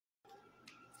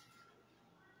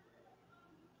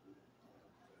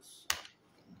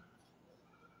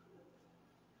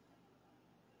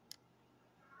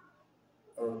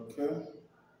Okay.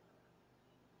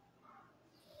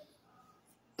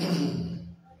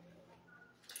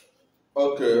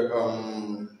 Okay.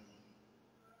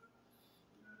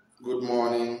 Good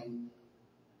morning,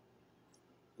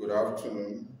 good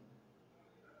afternoon,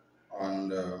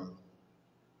 and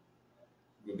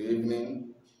good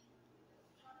evening.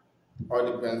 All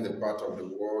depends the part of the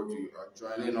world you are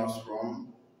joining us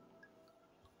from.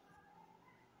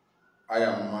 I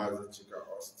am MAZI CHIKA,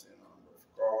 and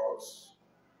of course,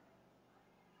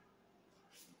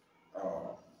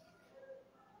 uh,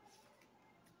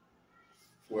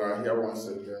 we are here once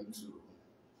again to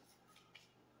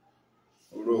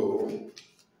roll.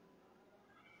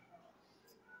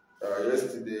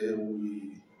 Yesterday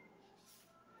we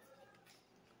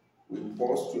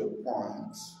paused to a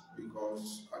point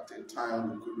because at a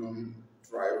time we couldn't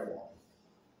drive on,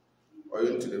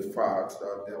 owing to the fact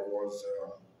that there was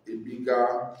a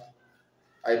bigger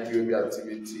Ipob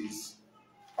activities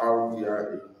out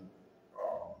there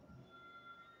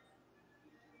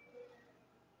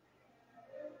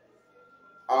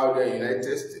in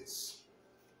United States,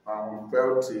 and we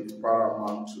felt it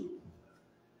paramount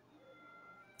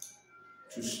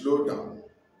to slow down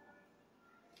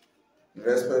in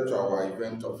respect to our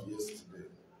event of yesterday.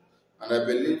 And I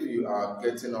believe you are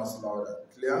getting us loud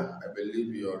and clear. I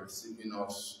believe you are receiving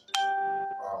us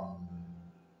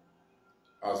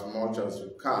as much as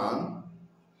you can,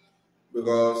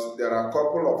 because there are a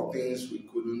couple of things we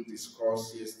couldn't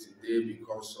discuss yesterday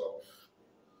because of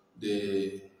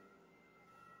the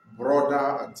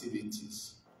broader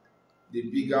activities, the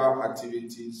bigger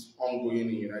activities ongoing in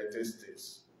the United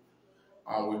States.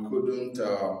 And we couldn't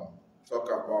talk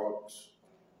about,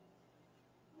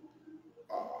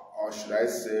 or should I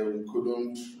say, we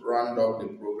couldn't round up the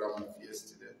program of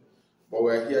yesterday. But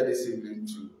we're here this evening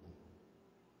to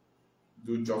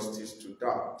do justice to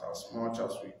that as much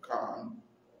as we can,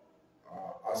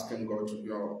 asking God to be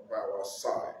by our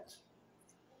side.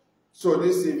 So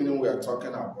this evening we are talking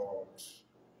about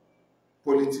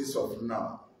politics of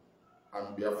now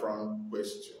and Biafran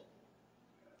question.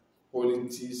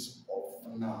 Politics of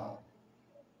now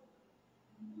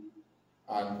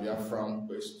and Biafran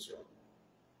question.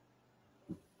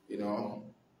 You know,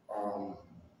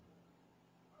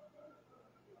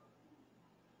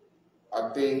 I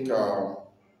think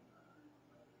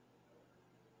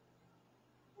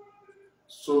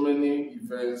so many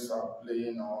events are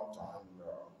playing out, and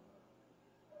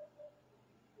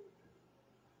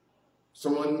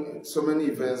so many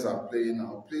events are playing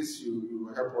out. Please,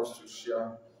 you help us to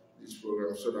share this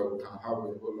program so that we can have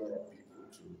a whole lot of people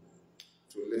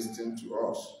to listen to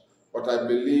us. But I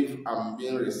believe I'm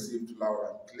being received loud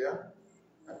and clear.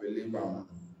 I believe I'm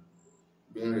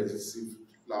being received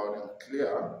loud and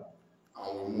clear,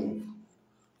 and we move.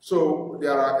 So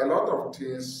there are a lot of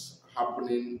things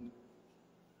happening,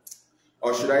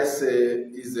 or should I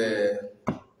say, is a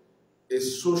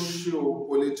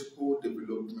socio-political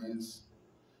development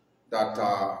that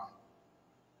are,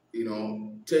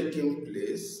 taking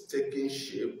place, taking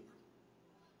shape.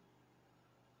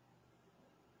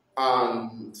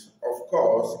 And of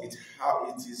course, it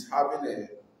is having a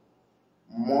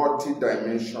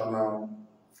multi-dimensional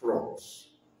front.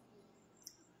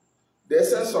 The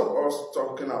essence of us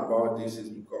talking about this is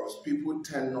because people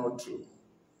tend not to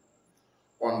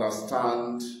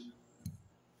understand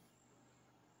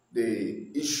the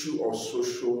issue of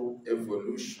social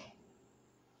evolution,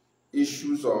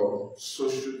 issues of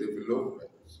social development,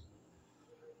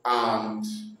 and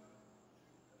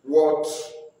what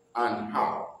and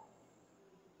how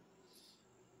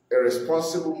a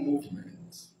responsible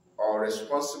movement or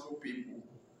responsible people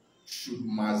should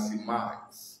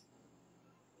maximize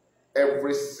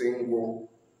every single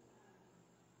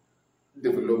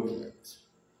development.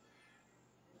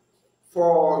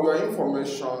 For your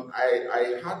information,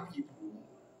 I had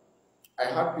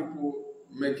people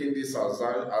making this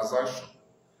assertion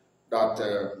that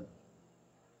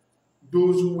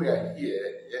those who were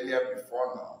here earlier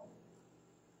before now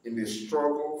in the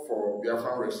struggle for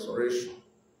Biafran restoration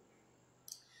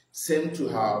seem to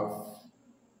have,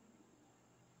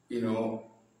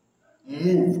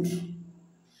 moved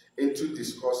into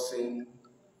discussing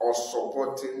or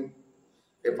supporting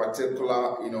a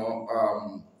particular,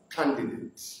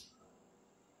 candidate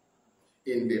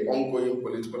in the ongoing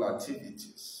political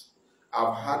activities.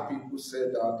 I've had people say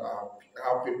that, I've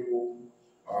had people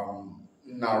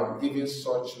now giving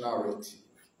such narrative.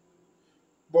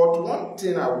 But one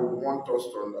thing I would want us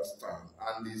to understand,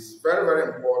 and it's very, very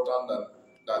important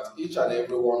that each and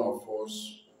every one of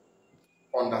us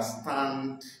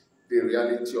understand the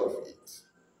reality of it.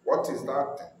 What is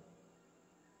that thing?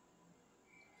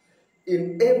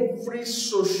 in every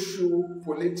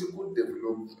socio-political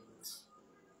development,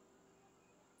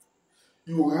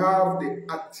 you have the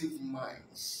active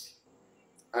minds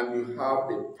and you have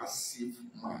the passive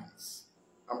minds.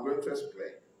 I'm going to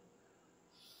explain.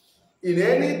 In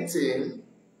anything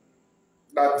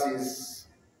that is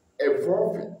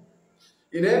evolving,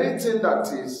 in anything that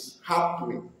is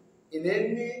happening, in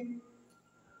any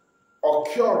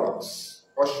occurrence,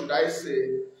 or should I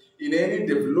say, in any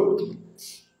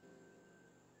development,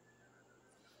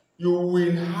 you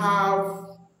will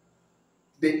have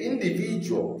the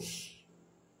individuals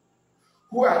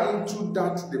who are into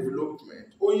that development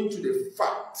owing to the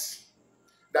fact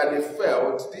that they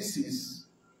felt this is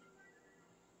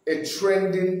a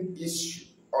trending issue,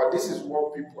 or this is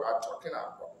what people are talking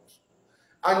about.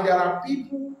 And there are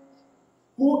people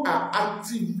who are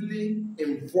actively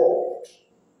involved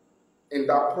in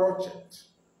that project.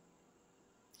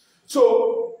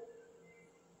 So,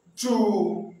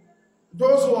 to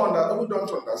those who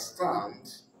don't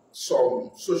understand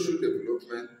some social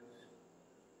development,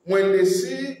 when they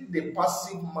see the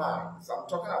passive minds, I'm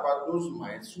talking about those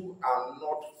minds who are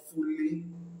not fully,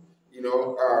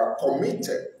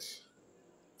 committed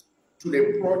to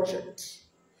the project.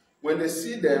 When they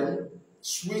see them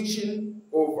switching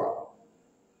over,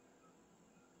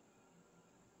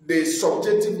 the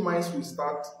subjective minds will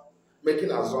start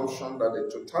making assumption that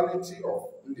the totality of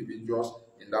individuals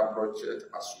in that project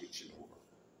are switching over.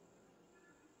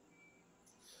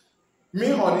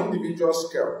 Me, on individual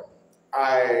scale,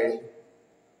 I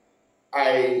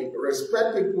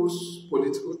respect people's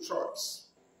political choice.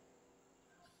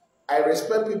 I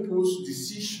respect people's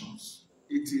decisions.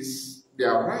 It is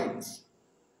their right.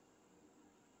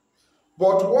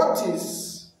 But what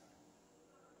is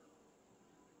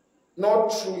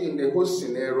not true in the whole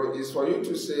scenario is for you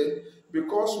to say,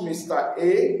 because Mr.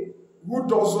 A, who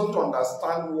doesn't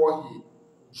understand what he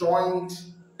joined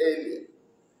earlier,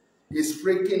 is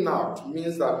freaking out,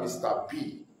 means that Mr.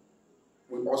 B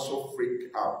will also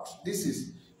freak out. This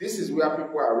is where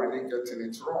people are really getting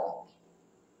it wrong.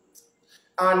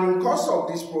 And in the course of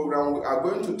this program, we are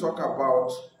going to talk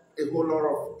about a whole lot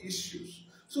of issues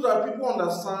so that people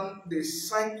understand the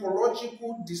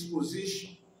psychological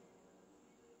disposition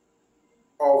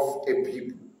of a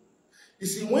people. You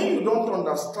see, when you don't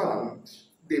understand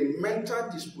the mental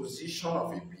disposition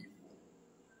of a people,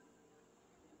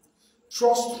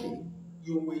 trust me,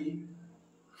 you will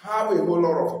have a whole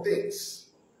lot of things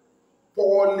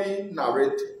poorly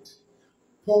narrated,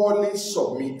 poorly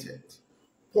submitted,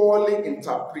 poorly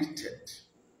interpreted.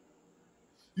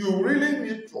 You really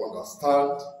need to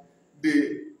understand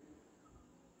the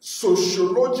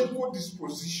sociological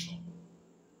disposition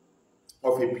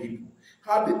of a people,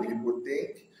 how the people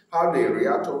think, how they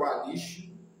react over an issue.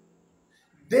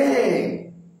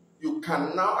 Then you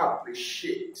can now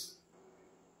appreciate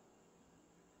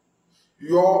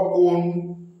your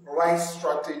own right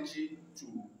strategy to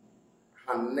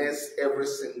harness every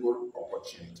single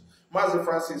opportunity. MAZI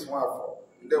Francis Wafo,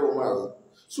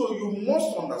 so you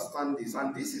must understand this,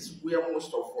 and this is where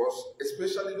most of us,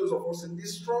 especially those of us in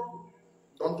this struggle,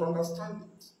 don't understand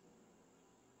it.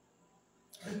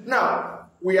 Now,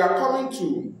 we are coming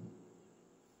to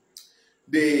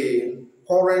the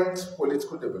current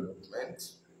political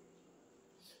development,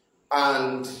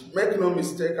 and make no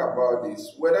mistake about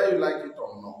this, whether you like it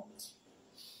or not,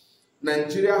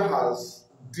 Nigeria has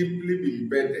deeply been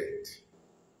embedded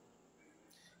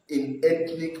in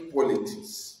ethnic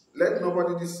politics. Let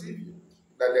nobody deceive you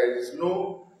that there is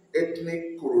no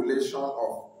ethnic correlation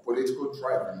of political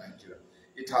drive in Nigeria.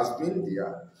 It has been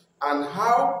there. And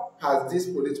how has this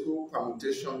political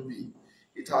permutation been?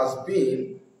 It has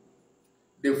been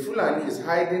the Fulani is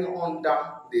hiding under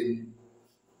the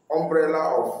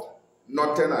umbrella of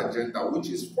Northern agenda, which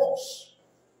is false,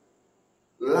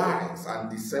 lies and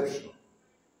deception,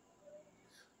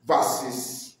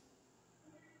 versus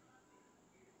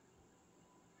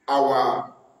our,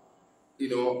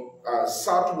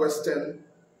 southwestern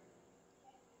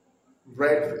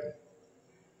brethren,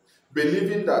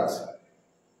 believing that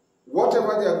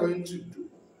whatever they are going to do,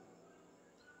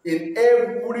 in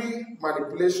every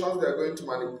manipulation they are going to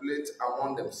manipulate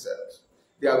among themselves,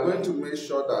 they are going to make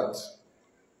sure that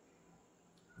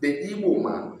the Igbo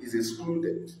man is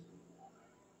excluded.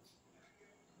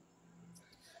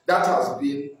 That has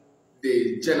been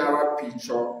the general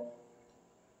picture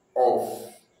of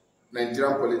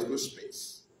Nigerian political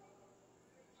space.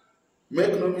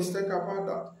 Make no mistake about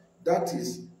that. That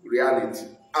is reality.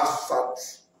 As at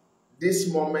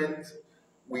this moment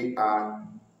we are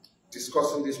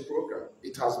discussing this program,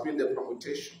 it has been the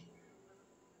permutation.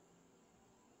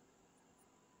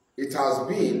 It has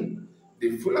been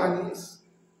the Fulanis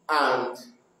and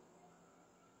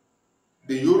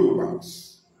the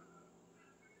Yorubas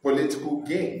political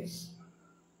gains.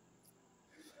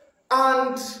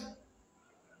 And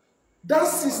that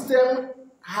system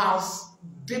has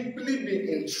deeply been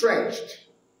entrenched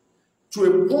to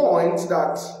a point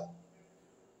that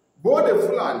both the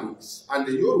Fulanis and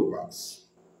the Yorubas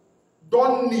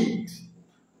don't need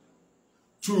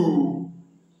to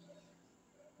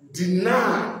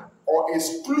deny or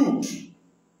exclude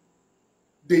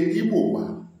the Igbo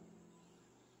man.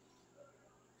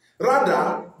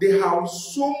 Rather, they have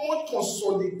so much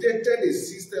consolidated a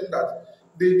system that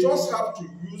they just have to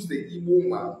use the Igbo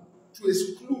man to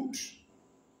exclude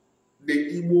the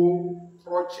Igbo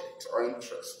project or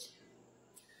interest.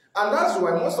 And that's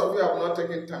why most of you have not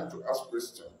taken time to ask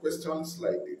questions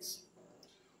like this.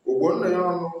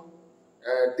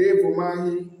 Dave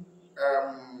Umahi,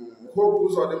 Hope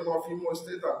Uzodimo of Imo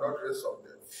State and not the rest of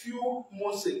them. Few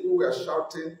months ago we were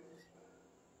shouting,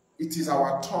 it is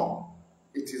our turn.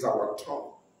 It is our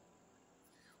turn.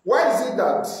 Why is it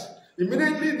that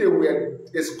immediately they were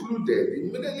excluded,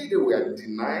 immediately they were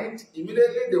denied,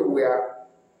 immediately they were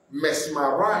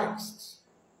mesmerized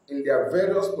in their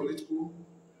various political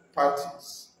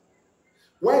parties?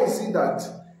 Why is it that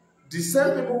the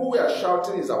same people who were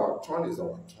shouting is our turn,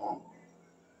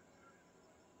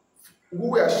 who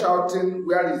were shouting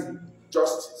where is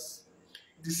justice,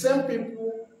 the same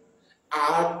people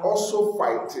are also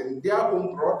fighting their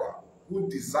own brother who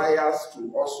desires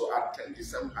to also attain the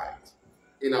same height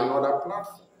in another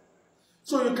platform?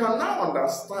 So you can now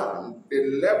understand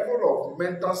the level of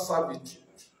mental servitude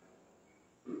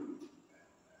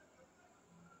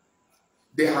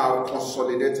they have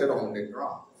consolidated on the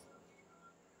ground.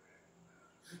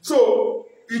 So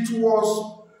it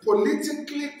was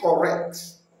politically correct,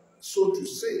 so to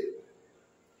say,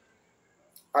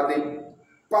 and a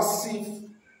passive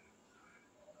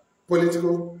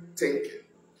political thinking.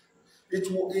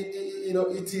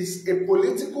 It is a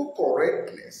political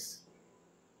correctness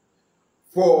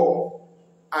for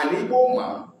an Igbo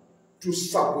man to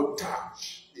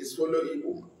sabotage his fellow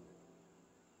Igbo man.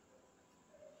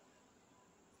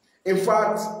 In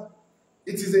fact,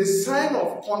 it is a sign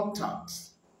of contact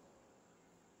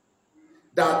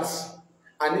that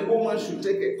an Igbo man should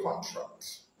take a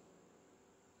contract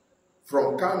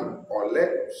from Kanu or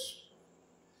Lagos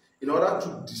in order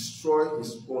to destroy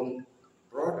his own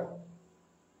brother.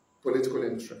 Political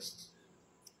interest.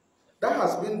 That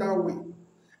has been that way.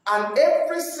 And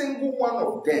every single one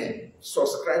of them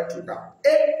subscribe to that.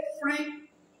 Every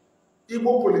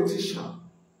Igbo politician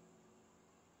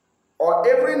or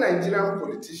every Nigerian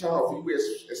politician of Igbo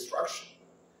extraction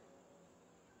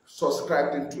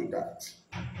subscribed into that.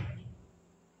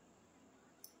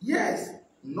 Yes,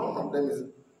 none of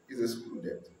them is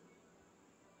excluded.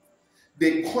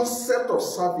 The concept of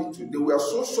servitude, they were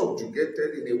so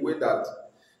subjugated in a way that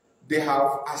they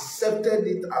have accepted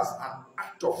it as an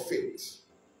act of faith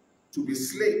to be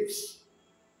slaves.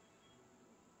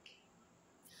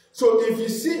 So if you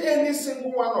see any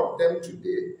single one of them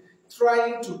today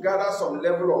trying to gather some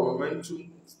level of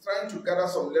momentum, trying to gather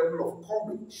some level of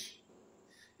courage,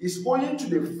 it's owing to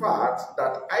the fact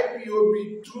that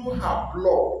IPOB, through her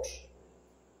blood,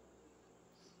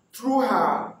 through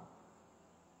her,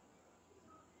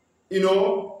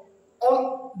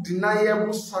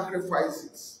 undeniable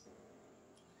sacrifices,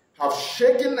 have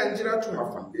shaken Nigeria to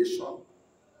her foundation,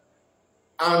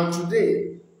 and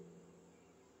today,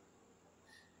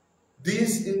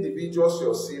 these individuals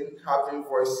you're seeing having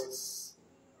voices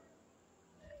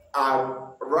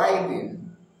are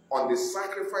riding on the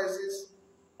sacrifices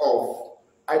of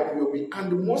IPOB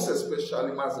and most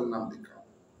especially MAZI Nnamdi.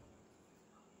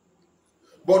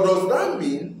 But does that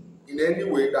mean in any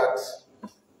way that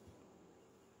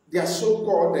their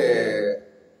so-called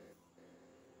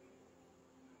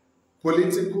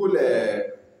political,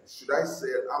 should I say,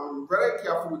 I'm very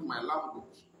careful with my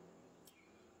language,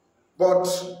 but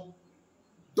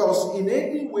does it in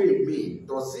any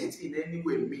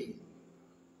way mean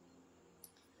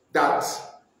that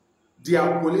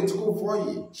their political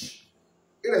voyage,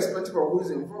 irrespective of who is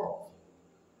involved,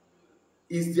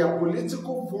 is their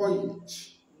political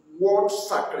voyage worth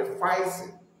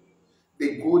sacrificing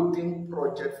the golden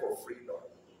project for freedom?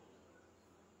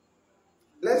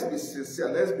 Let's be sincere,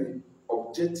 let's be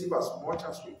objective as much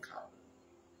as we can.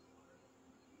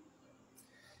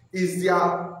 Is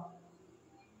their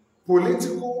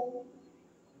political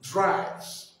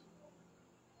drives,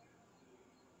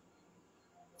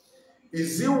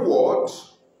 is it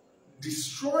worth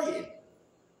destroying?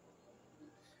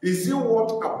 Is it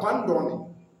worth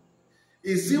abandoning?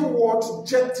 Is it worth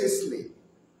jettisoning?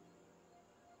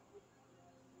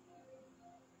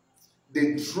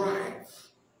 the drive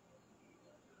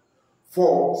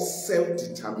for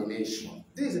self-determination.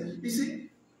 You see,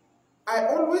 I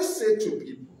always say to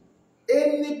people,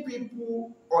 any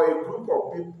people or a group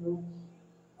of people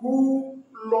who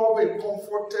love a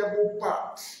comfortable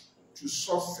path to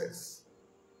success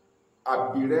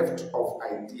are bereft of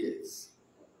ideas.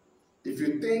 If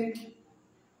you think,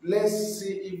 let's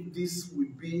see if this will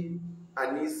be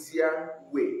an easier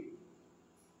way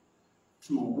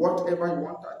to whatever you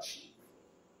want to achieve,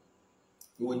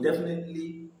 you will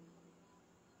definitely,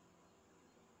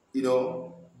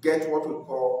 get what we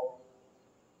call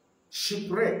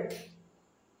shipwreck.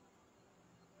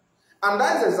 And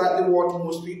that's exactly what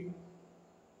most people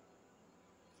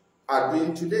are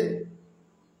doing today.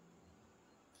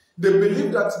 They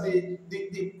believe that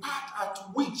the path at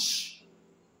which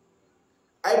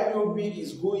IPOB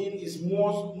is going is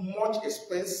much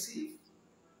expensive,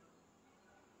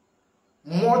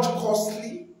 much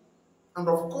costly, and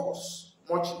of course,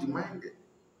 much demanded.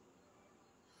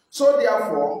 So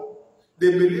therefore,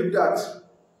 they believe that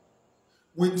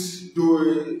with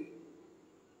the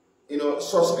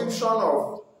subscription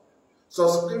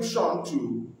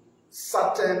to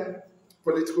certain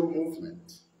political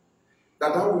movement,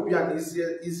 that will be an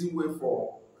easy way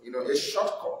for a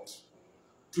shortcut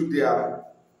to the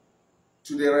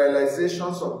realization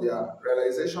of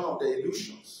their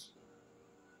illusions.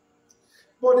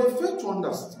 But they fail to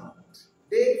understand.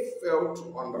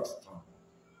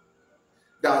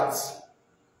 That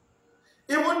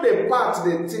even the part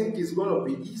they think is going to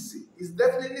be easy is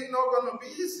definitely not going to be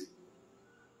easy.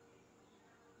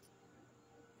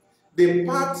 The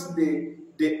part they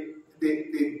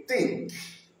think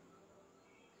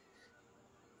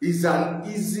is an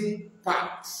easy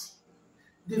part,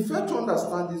 they fail to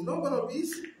understand it's not going to be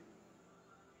easy.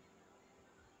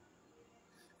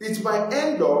 It might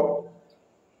end up,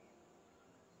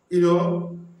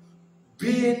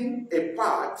 being a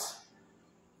part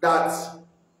that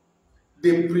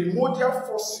the primordial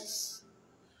forces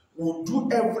will do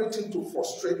everything to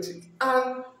frustrate it.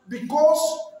 And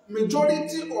because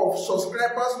majority of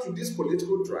subscribers to these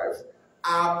political drives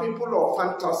are people of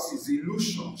fantasies,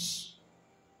 illusions,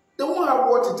 they won't have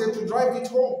what it takes to drive it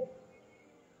home.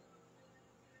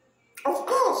 Of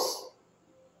course,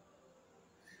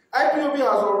 IPOB has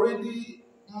already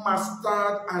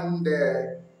mastered and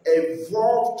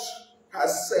evolved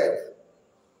herself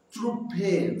through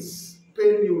pains,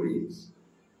 penuries,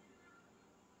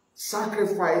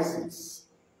 sacrifices.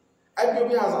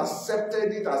 IPOB has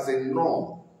accepted it as a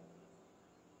norm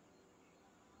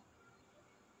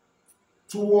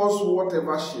towards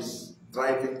whatever she's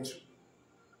driving to.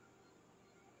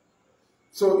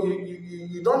 So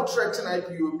you don't threaten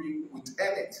IPOB with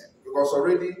anything, because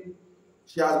already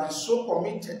she has been so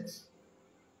committed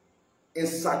in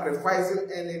sacrificing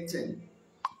anything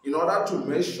in order to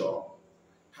make sure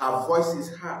her voice is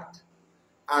heard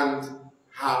and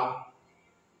her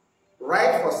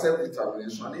right for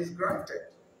self-determination is granted.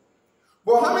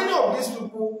 But how many of these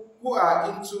people who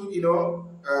are into,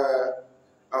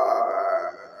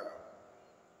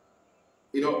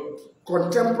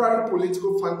 contemporary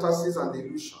political fantasies and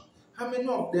illusion, how many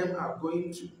of them are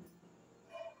going to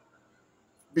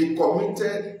be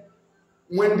committed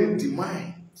when the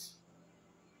demand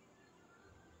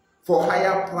for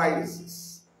higher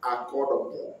prices are called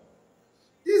upon?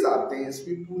 These are things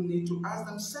people need to ask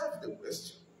themselves the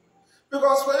question.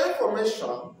 Because for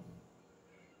information,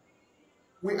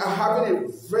 we are having a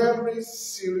very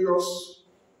serious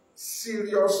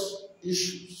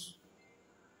issues.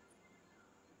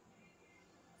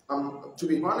 To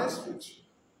be honest with you,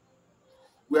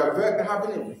 we are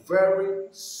having a very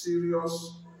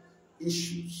serious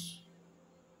issues.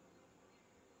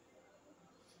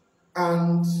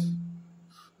 And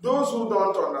those who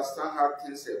don't understand how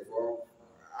things evolve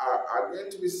are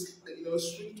going to be,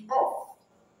 stripped off.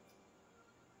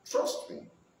 Trust me.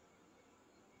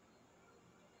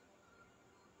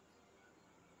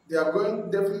 They are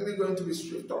definitely going to be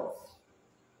stripped off.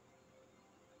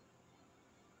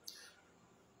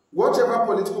 Whatever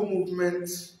political movement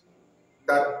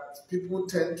that people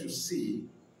tend to see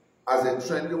as a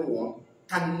trending one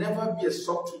can never be a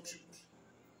substitute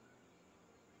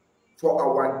for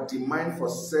our demand for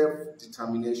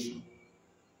self-determination.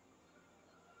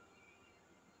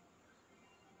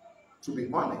 To be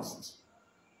honest,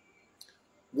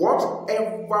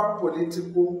 whatever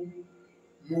political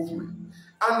movement,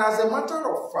 and as a matter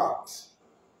of fact,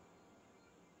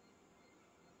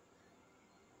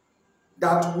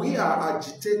 that we are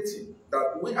agitating,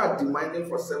 that we are demanding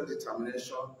for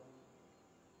self-determination,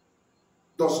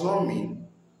 does not mean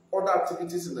other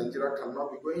activities in Nigeria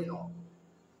cannot be going on.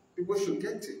 People should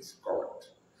get it correct.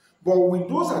 But will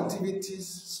those activities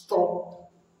stop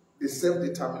the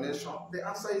self-determination? The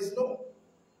answer is no.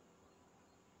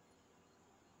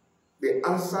 The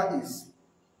answer is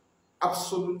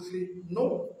absolutely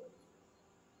no.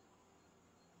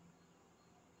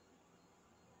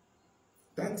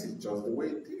 That is just the way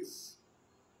it is.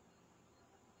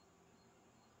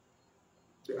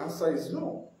 The answer is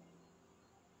no.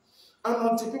 And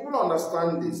until people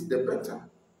understand this, the better.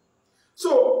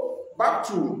 So, back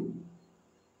to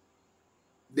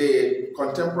the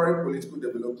contemporary political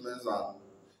developments and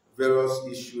various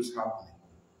issues happening.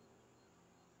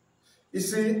 You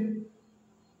see,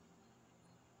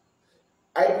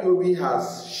 IPOB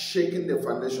has shaken the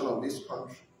foundation of this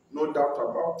country, no doubt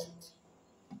about it.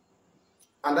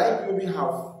 And IPOB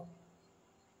have,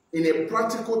 in a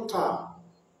practical term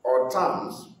or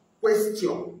terms,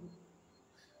 questioned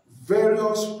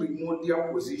various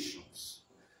primordial positions,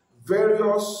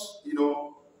 various,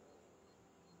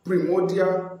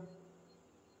 primordial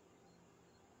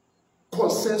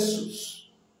consensus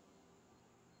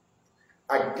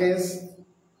against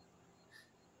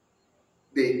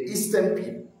the Eastern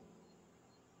people.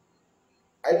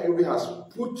 IPOB has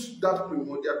put that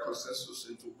primordial consensus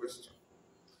into question.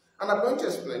 And I'm going to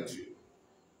explain to you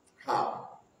how.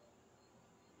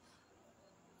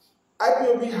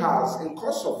 IPOB has, in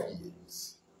course of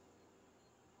years,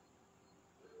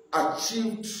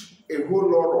 achieved a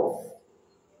whole lot of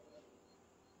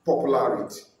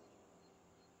popularity,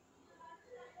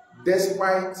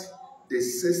 despite the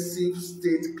excessive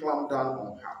state clampdown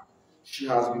on her. She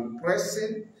has been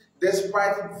pressing,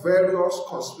 despite various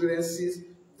conspiracies,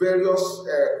 various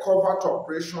covert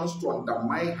operations to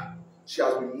undermine her. She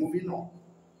has been moving on.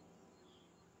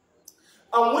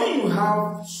 And when you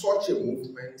have such a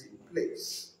movement in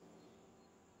place,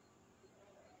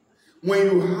 when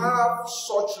you have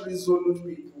such resolute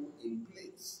people in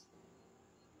place,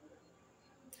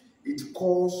 it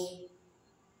calls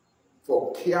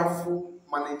for careful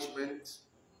management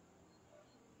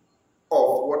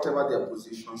of whatever their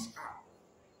positions are.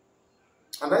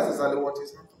 And that's exactly what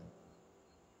is happening.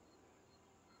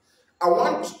 I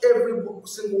want every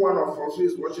single one of us who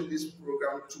is watching this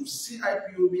program to see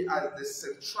IPOB as the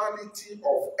centrality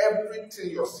of everything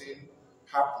you're seeing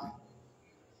happening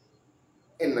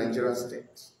in Nigerian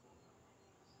state.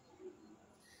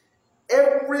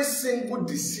 Every single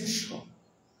decision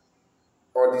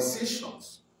or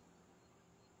decisions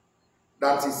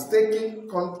that is taken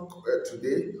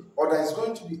today or that is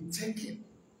going to be taken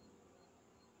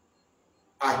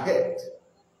ahead,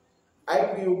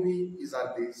 IPOB is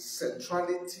at the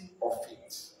centrality of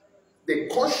it. The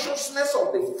consciousness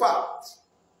of the fact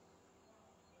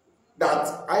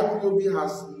that IPOB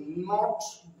has not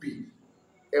been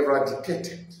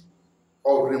eradicated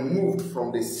or removed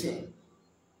from the scene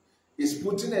is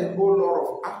putting a whole lot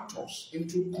of actors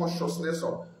into consciousness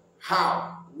of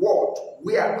how, what,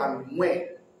 where, and when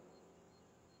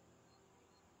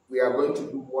we are going to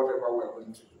do whatever we are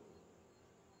going to do.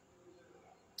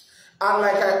 And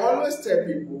like I always tell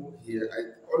people here,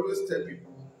 I always tell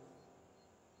people,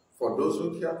 for those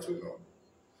who care to know,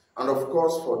 and of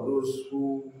course for those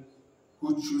who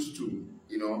choose to,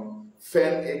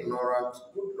 feign ignorance,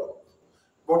 good luck.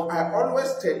 But I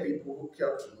always tell people who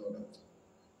care to know that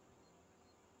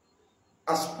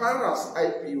as far as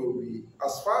IPOB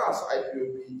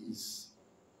is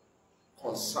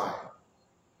concerned,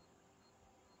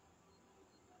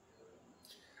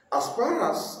 as far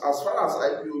as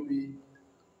IPOB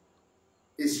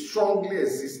is strongly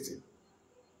existing,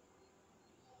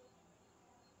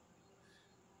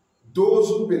 those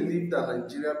who believe that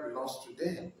Nigeria belongs to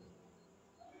them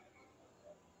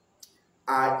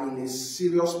are in a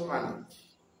serious panic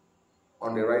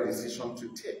on the right decision to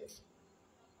take.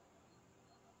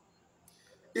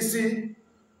 You see,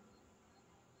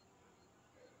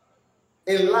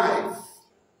 in life,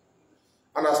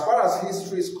 and as far as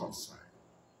history is concerned,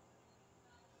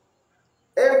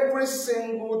 every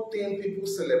single thing people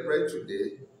celebrate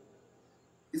today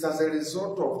is as a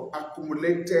result of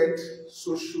accumulated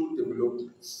social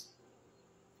developments.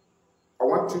 I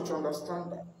want you to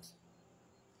understand that.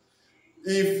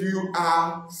 If you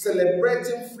are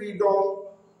celebrating freedom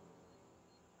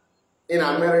in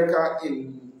America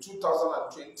in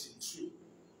 2022,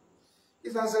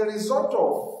 it's as a result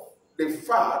of the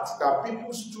fact that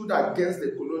people stood against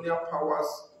the colonial powers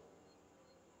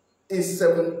in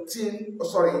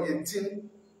 18th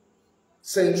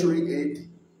century AD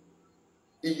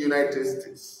in United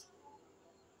States.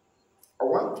 I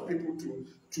want people to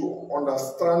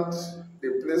understand the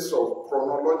place of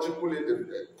chronological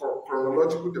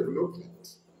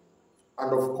development,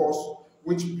 and of course,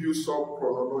 which builds up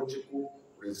chronological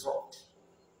result.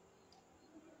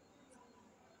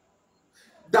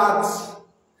 that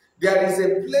there is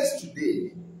a place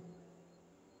today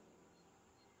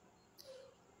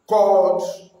called,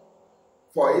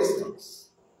 for instance,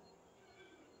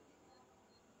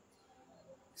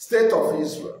 State of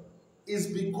Israel, is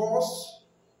because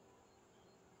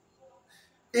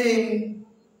in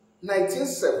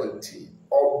 1917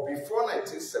 or before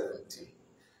 1917,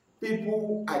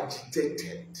 people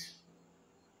agitated.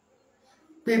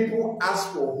 People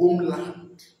asked for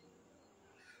homeland.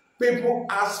 People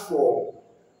asked for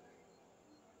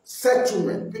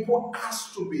settlement. People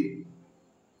asked to be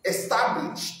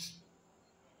established.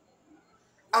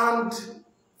 And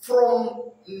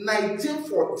from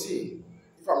 1914,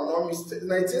 if I'm not mistaken,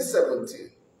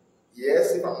 1917,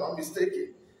 yes, if I'm not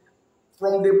mistaken,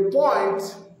 from the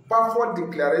point Balfour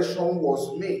Declaration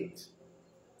was made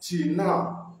till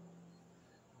now,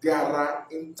 there are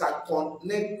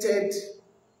interconnected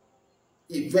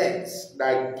events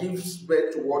that gives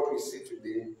birth to what we see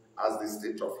today as the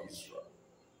State of Israel.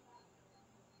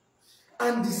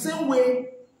 And the same way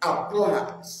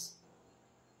applies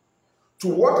to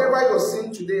whatever you're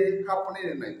seeing today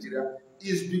happening in Nigeria,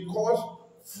 is because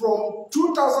from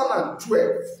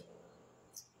 2012,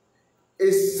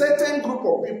 a certain group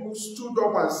of people stood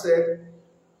up and said,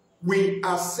 we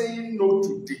are saying no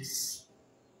to this.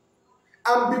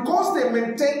 And because they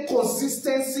maintain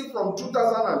consistency from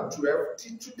 2012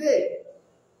 till today,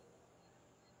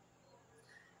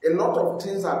 a lot of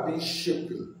things are being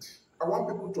shaped. I want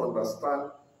people to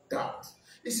understand that.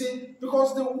 You see,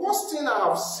 because the worst thing I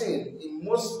have seen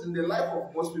in the life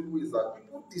of most people is that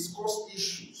people discuss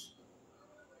issues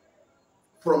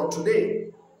from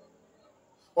today.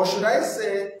 Or should I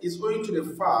say, it's owing to the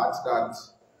fact that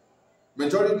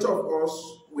majority of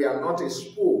us, we are not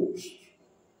exposed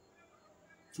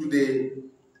to the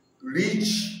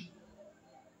rich,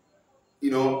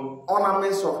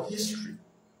 ornaments of history.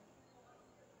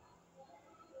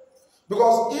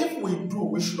 Because if we do,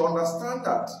 we should understand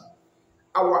that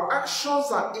our actions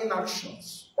and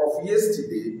inactions of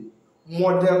yesterday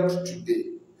modeled today.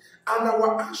 And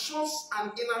our actions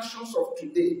and inactions of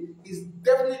today is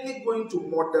definitely going to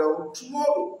model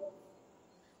tomorrow.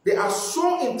 They are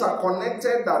so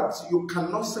interconnected that you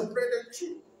cannot separate the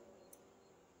two.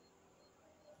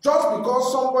 Just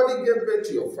because somebody gave birth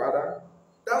to your father,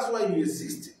 that's why you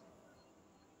existed.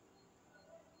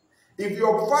 If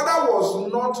your father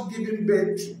was not giving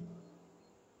birth to,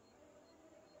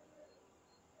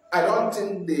 I don't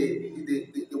think the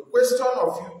question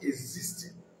of you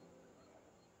existing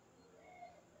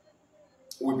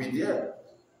will be there.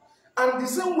 And the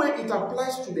same way it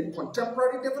applies to the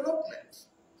contemporary development.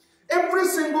 Every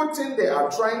single thing they are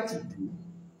trying to do,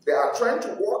 they are trying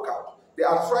to work out, they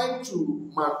are trying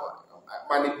to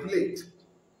manipulate,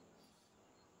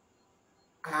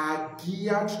 are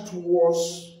geared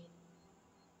towards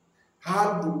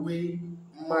how do we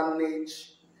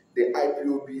manage the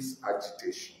IPOB's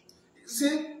agitation. You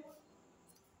see,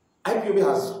 IPOB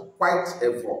has quite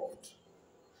evolved.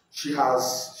 She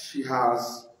has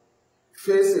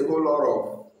faced a whole lot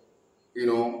of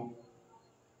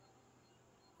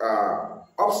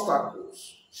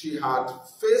obstacles. She has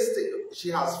faced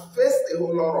a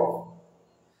whole lot of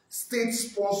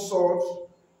state-sponsored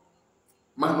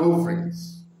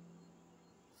maneuverings.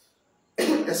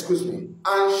 Excuse me.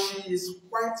 And she is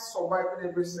quite surviving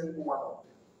every single one of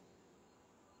them.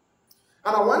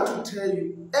 And I want to tell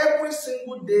you, every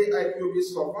single day IPOB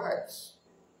survives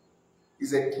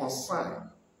is a concern,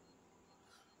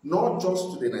 not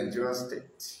just to the Nigerian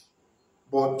state,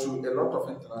 but to a lot of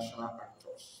international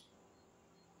actors.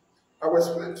 I will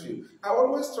explain to you. I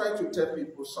always try to tell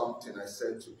people something I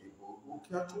said to people who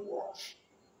care to watch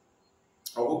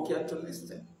or who care to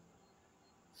listen.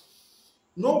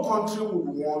 No country would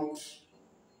want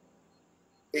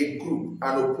a group,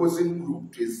 an opposing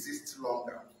group, to exist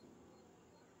longer.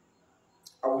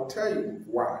 I will tell you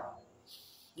why.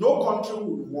 No country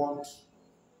would want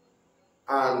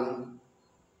an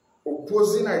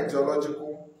opposing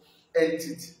ideological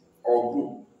entity or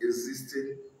group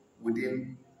existing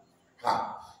within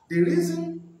her. The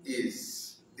reason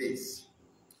is this.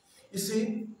 You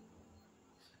see,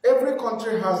 every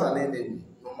country has an enemy,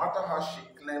 no matter how she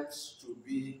claims to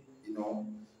be,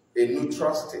 a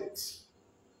neutral state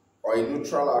or a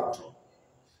neutral actor.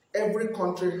 Every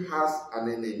country has an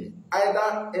enemy.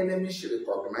 Either enemy she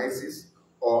recognizes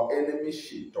or enemy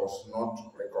she does not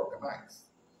recognize.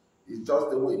 It's just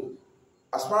the way.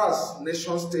 As far as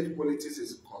nation-state politics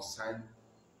is concerned,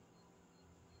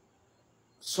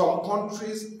 some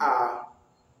countries are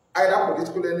either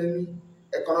political enemy,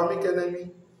 economic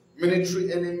enemy,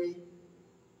 military enemy,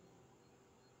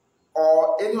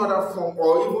 or any other form,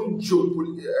 or even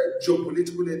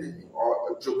geopolitical enemy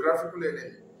or geographical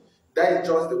enemy. That is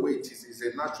just the way it is. It's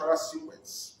a natural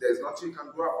sequence. There's nothing you can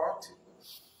do about it.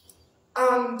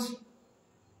 And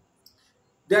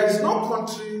there is no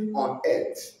country on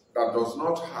earth that does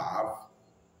not have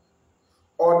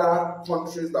other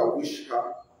countries that wish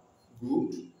her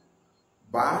good,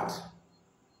 bad,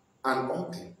 and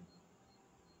ugly.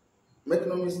 Make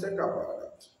no mistake about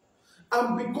that.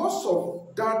 And because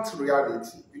of that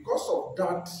reality, because of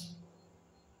that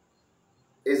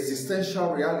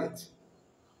existential reality,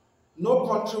 no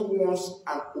country wants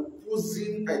an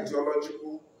opposing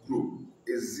ideological group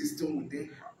existing within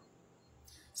her.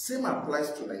 Same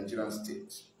applies to Nigerian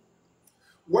state.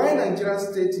 While Nigerian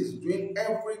state is doing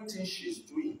everything she's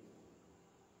doing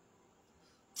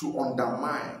to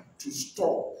undermine, to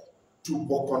stop, to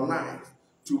balkanize,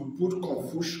 to put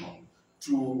confusion,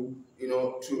 to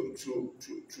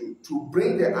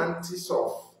bring the antis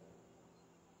of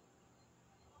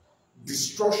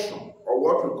destruction, or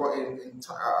what we call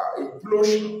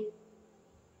implosion,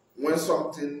 when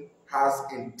something has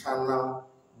internal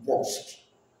burst.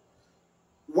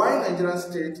 Why Nigerian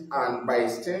state, and by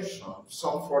extension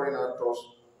some foreign actors,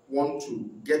 want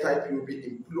to get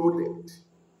IPOB imploded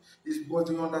is because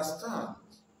they understand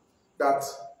that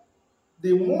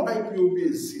the more IPOB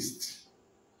exists,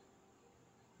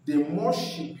 the more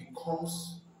she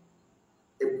becomes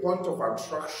a point of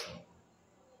attraction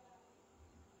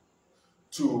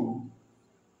to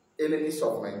enemies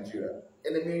of Nigeria.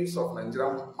 Enemies of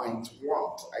Nigeria might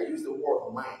want, I use the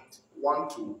word might, want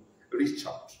to reach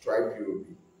out to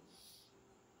IPOB.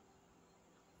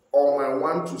 Or might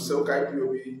want to say, okay,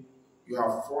 IPOB, you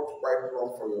have fought quite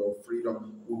long for your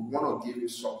freedom. We want to give you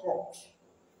support.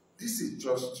 This is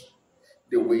just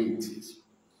the way it is.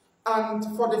 And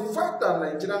for the fact that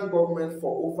Nigerian government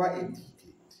for over a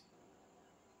decade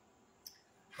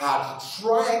had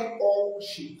tried all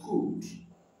she could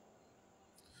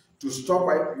to stop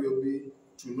IPOB,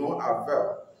 to no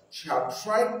avail. She had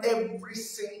tried every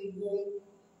single,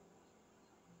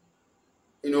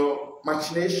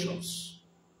 machinations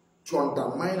to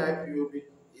undermine IPOB.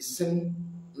 It seems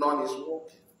none is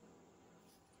working.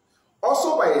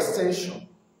 Also, by extension,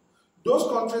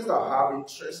 those countries that have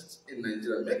interest in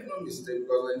Nigeria, make no mistake,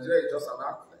 because Nigeria is just an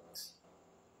outlet.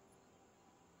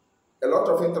 A lot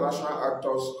of international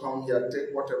actors come here,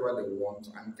 take whatever they want,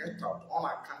 and get out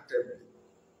unaccountably.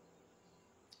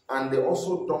 And they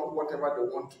also dump whatever they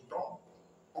want to dump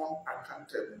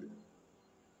unaccountably.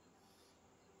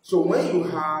 So when you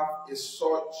have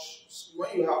such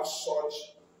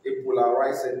a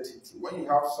polarized entity, when you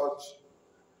have such,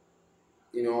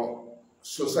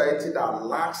 society that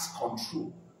lacks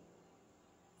control,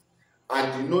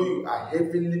 and you are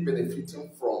heavily benefiting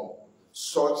from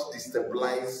such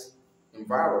destabilized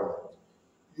environment,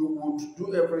 you would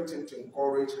do everything to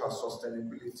encourage her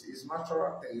sustainability. It's a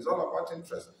natural thing. It's all about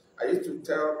interest. I used to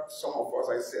tell some of us,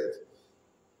 I said,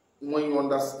 when you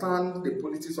understand the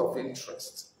politics of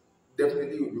interest,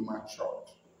 definitely you'll be matured.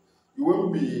 You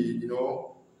won't be,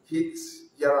 hit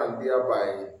here and there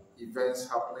by events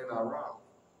happening around.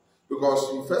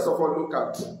 Because you first of all look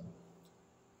at,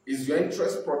 is your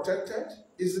interest protected?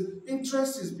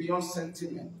 Interest is beyond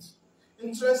sentiment.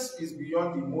 Interest is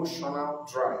beyond emotional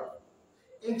drive.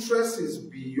 Interest is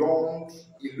beyond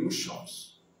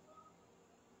illusions.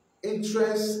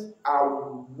 Interests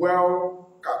are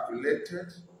well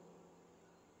calculated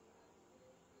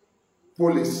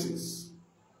policies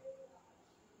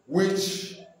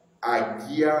which are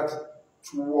geared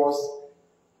towards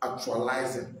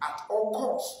actualizing at all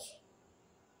costs.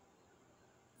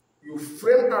 You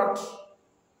frame out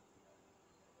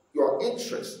your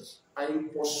interests and you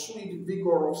pursue it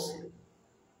vigorously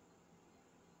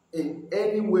in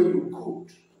any way you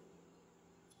could.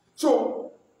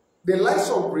 So, the likes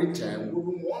of Britain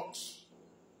wouldn't want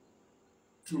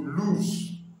to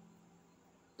lose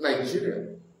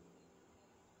Nigeria.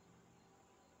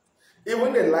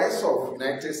 Even the likes of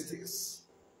United States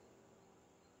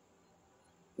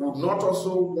would not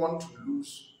also want to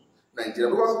lose Nigeria.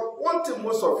 Because one thing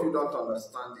most of you don't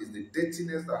understand is the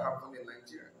dirtiness that happened in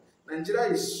Nigeria.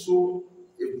 Nigeria is so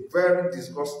a very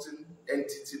disgusting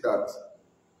entity that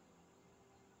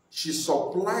she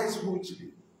supplies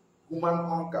hugely human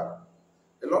organ.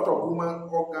 A lot of human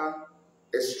organ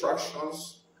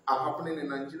extractions are happening in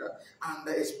Nigeria and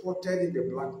they're exported in the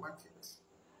black market.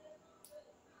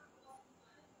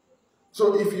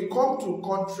 So if you come to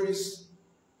countries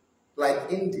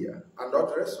like India and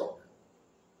the rest of them,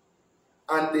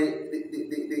 and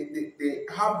they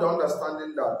have the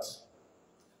understanding that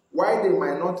while they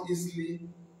might not easily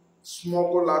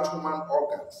smuggle out human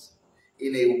organs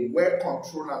in a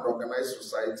well-controlled and organized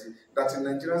society that in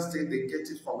Nigerian state they get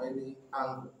it from any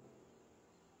angle.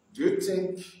 Do you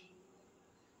think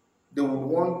they would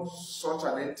want such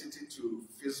an entity to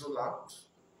fizzle out?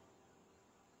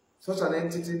 Such an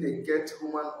entity, they get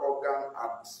human organ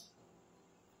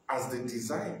as they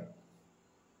desire.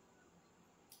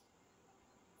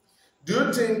 Do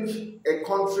you think a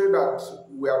country that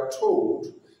we are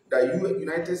told that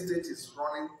United States is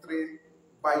running 3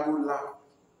 bio labs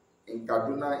in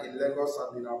Kaduna, in Lagos,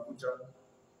 and in Abuja,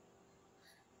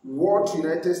 what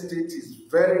United States is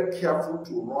very careful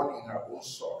to run in her own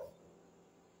soil,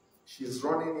 she's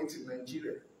running it in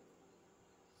Nigeria.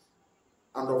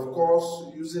 And of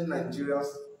course, using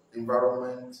Nigeria's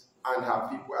environment and her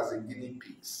people as a guinea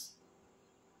pigs.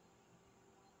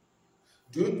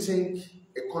 Do you think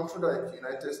a country like the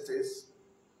United States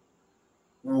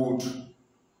would,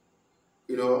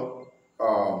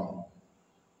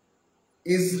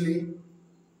 easily,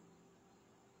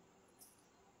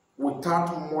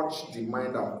 without much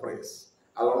demand and press,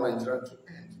 allow Nigeria to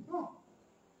end? No.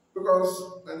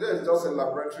 Because Nigeria is just a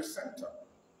laboratory center.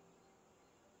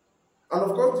 And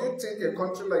of course, do you think a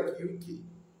country like UK,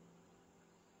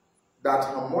 that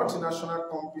her multinational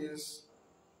companies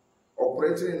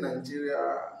operating in Nigeria,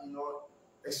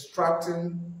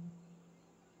 extracting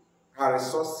her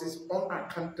resources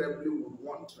unaccountably, would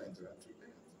want Nigeria to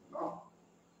end? No.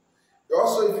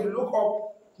 Also, if you look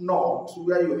up north,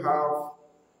 where you have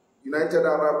United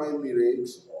Arab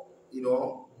Emirates,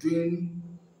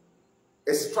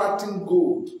 extracting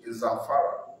gold in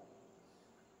Zamfara,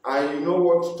 and you know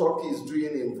what Turkey is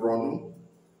doing in Brunei,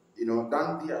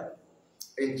 Dandia,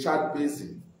 in Chad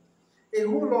Basin. A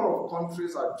whole lot of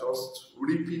countries are just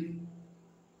reaping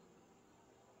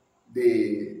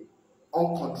the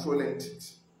uncontrolled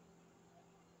entity.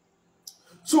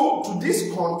 So to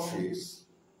these countries,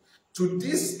 to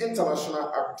these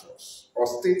international actors or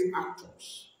state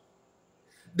actors,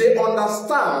 they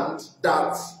understand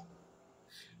that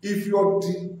if you're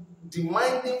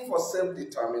demanding for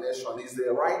self-determination is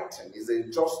the right thing, is a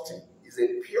just thing, is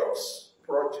a pure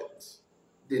project.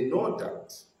 They know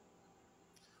that.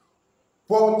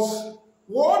 But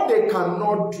what they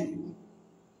cannot do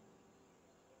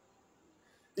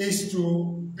is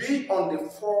to be on the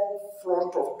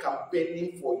forefront of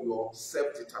campaigning for your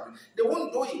self-determination. They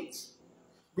won't do it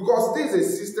because this is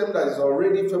a system that is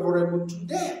already favorable to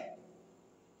them.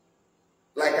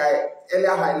 Like I earlier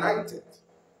highlighted.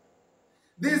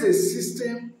 This is a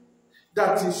system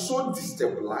that is so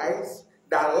destabilized,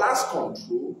 that lacks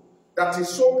control, that is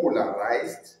so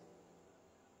polarized,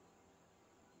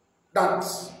 that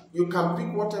you can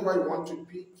pick whatever you want to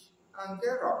pick and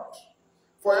get out.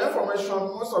 For your information,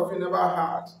 most of you never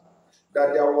heard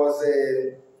that there was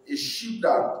a ship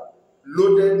that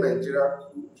loaded Nigeria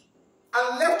crude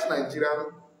and left Nigerian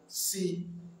sea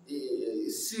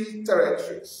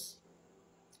territories.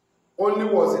 Only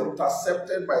was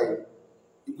intercepted by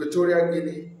Equatorial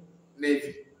Guinea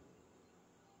Navy.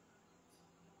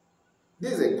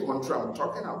 This is a country I'm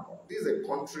talking about. This is a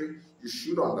country you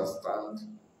should understand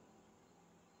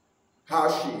how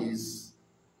she is,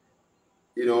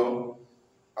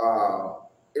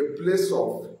 a place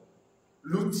of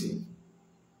looting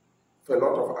for a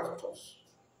lot of actors.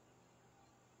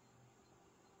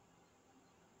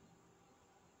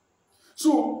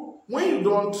 So when you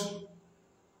don't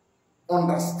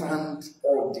understand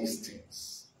all these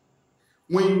things,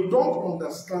 when you don't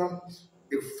understand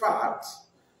the fact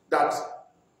that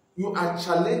you are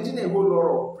challenging a whole lot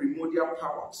of primordial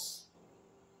powers,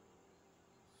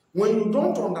 when you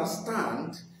don't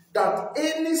understand that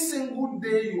any single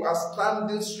day you are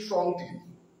standing strongly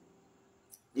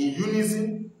in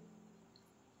unison,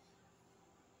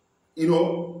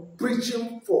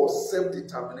 preaching for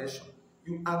self-determination,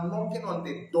 you are knocking on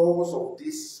the doors of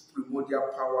these primordial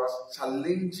powers,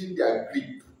 challenging their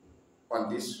grip on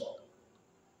this soil.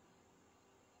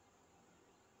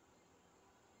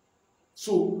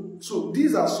 So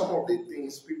these are some of the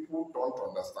things people don't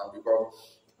understand,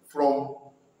 because from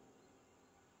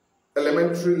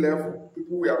elementary level,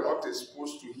 people were not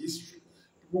exposed to history.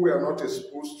 People were not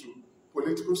exposed to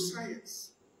political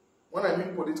science. When I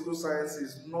mean political science,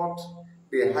 is not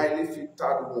the highly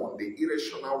filtered one, the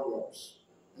irrational ones.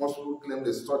 Most people claim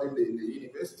they studied in the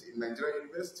university, in Nigerian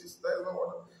universities. That is not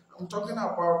what I'm talking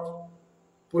about.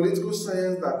 Political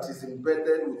science that is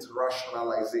embedded with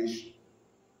rationalization,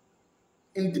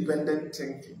 independent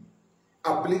thinking,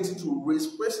 ability to raise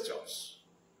questions.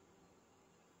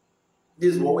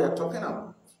 This is what we are talking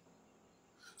about.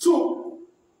 So,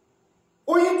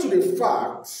 owing to the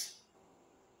fact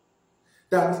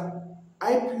that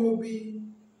IPOB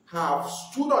have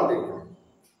stood on the ground,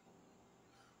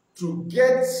 to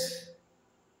get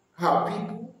her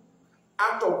people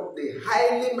out of the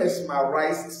highly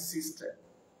mesmerized system.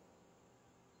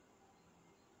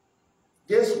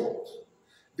 Guess what?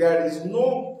 There is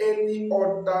no any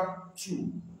other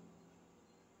tool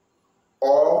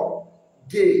or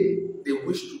game they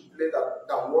wish to play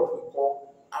than what we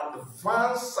call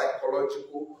advanced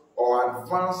psychological or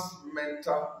advanced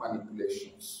mental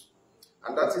manipulations.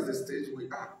 And that is the stage we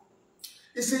are.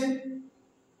 You see,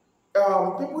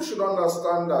 people should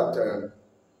understand that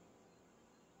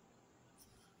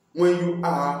when you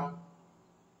are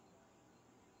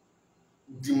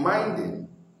demanding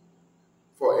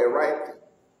for a right thing,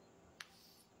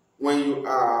 when you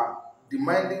are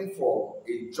demanding for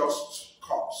a just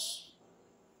cause,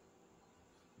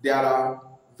 there are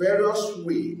various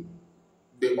ways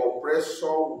the oppressor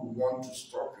will want to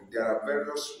stop it. There are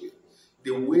various ways.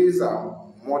 The ways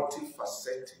are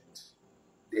multifaceted.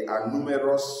 There are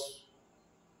numerous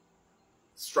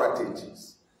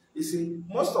strategies. You see,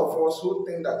 most of us who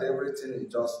think that everything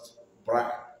is just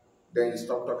bribe, then you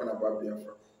stop talking about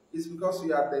Biafra, it's because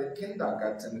you are at the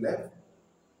kindergarten level.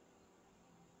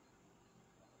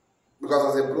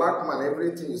 Because as a black man,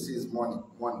 everything you see is money,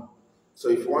 money. So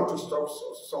if you want to stop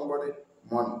somebody,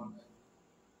 money.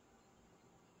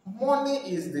 Money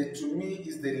is to me,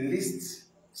 is the least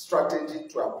strategy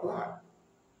to apply.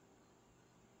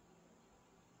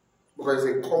 Because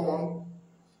it's a common,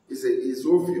 it's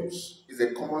obvious, it's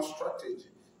a common strategy,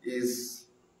 is,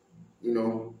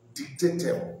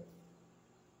 dictatable.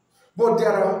 But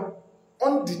there are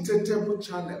undictatable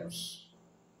channels.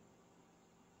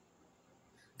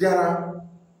 There are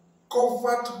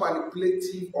covert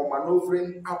manipulative or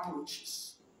maneuvering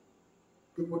approaches.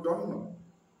 People don't know.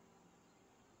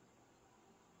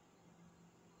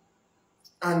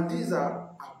 And these are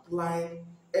applied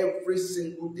every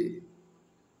single day.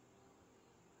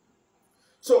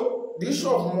 So the issue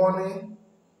of money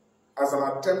as an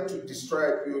attempt to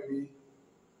destroy Ipob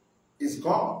is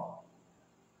gone.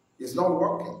 It's not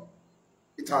working.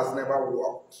 It has never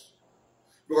worked.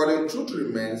 Because the truth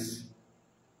remains,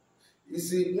 you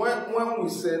see, when we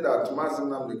say that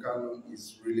Nnamdi Kanu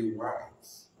is really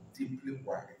wise, deeply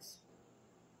wise,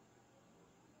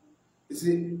 you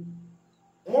see,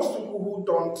 most people who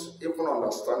don't even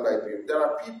understand Ipob, there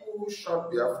are people who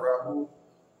shout Biafra,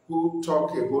 who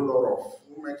talk a whole lot of,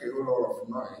 who make a whole lot of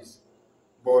noise,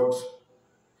 but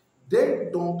they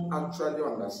don't actually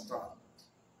understand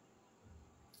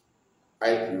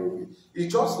Ipob.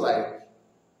 It's just like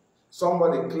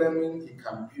somebody claiming he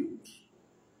can build,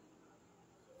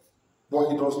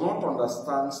 but he does not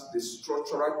understand the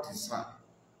structural design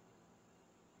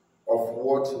of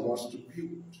what he wants to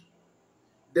build.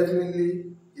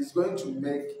 Definitely, he's going to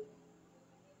make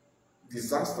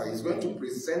disaster. He's going to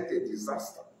present a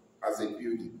disaster as a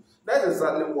building. That's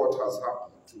exactly what has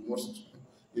happened to most,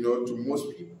 to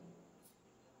most people.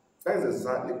 That's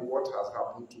exactly what has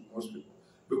happened to most people.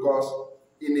 Because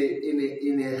in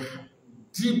a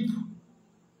deep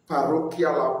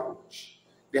parochial approach,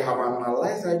 they have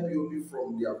analyzed Ipob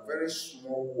from their very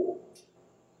small world.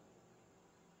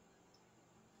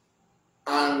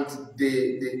 And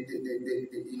the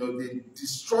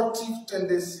destructive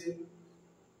tendency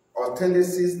or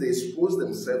tendencies they expose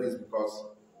themselves is because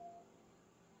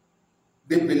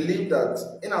they believe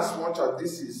that in as much as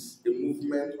this is a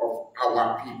movement of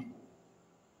our people,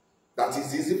 that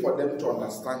it's easy for them to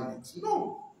understand it.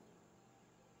 No.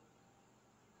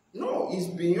 No, it's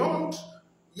beyond.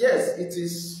 Yes, it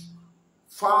is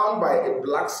found by a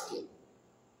black skin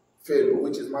fellow,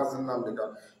 which is MAZI Nnamdi,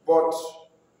 but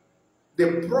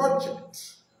the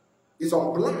project is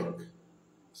on black.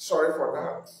 Sorry for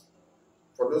that.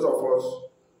 For those of us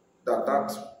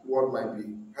that word might be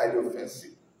highly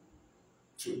offensive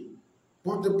to.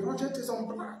 But the project is on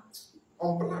black.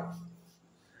 On black.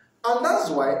 And that's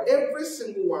why every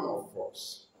single one of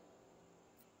us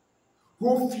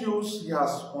who feels he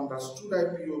has understood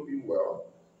Ipob well,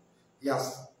 he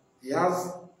has,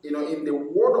 in the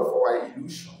world of our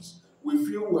illusions, we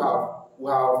feel we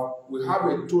have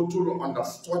a total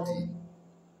understanding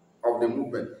of the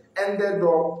movement, ended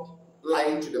up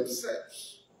lying to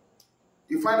themselves.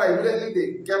 You find that immediately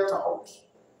they get out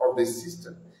of the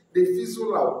system, they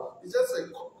fizzle out. It's just a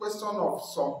question of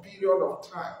some period of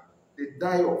time. They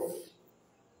die off.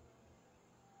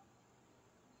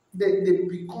 They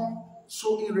become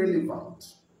so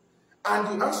irrelevant.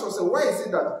 And you ask yourself, why is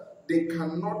it that they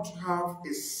cannot have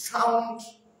a sound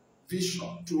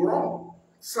vision to run?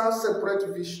 Sound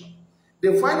separate vision.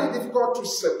 They find it difficult to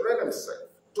separate themselves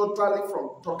totally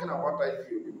from talking about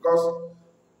Ipob because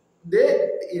they,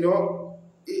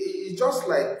 it's just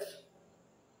like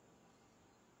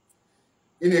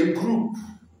in a group,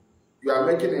 you are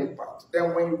making impact.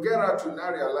 Then when you get out, you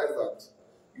now realize that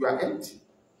you are empty.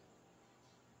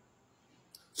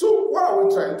 So what are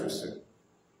we trying to say?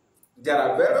 There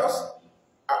are various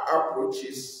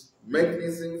approaches,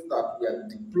 mechanisms that were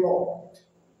deployed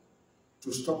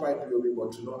to stop IPOB,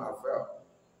 but to no avail.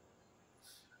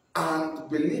 And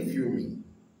believe you me,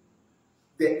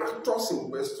 the actors in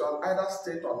question, either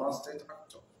state or non-state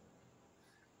actors,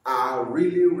 are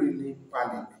really, really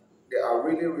panicked. They are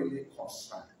really, really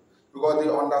concerned because they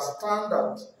understand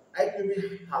that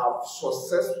IPOB have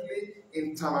successfully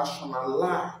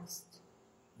internationalized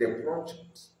the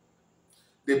project.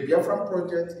 The Biafran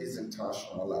project is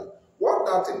internationalized. What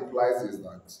that implies is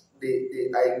that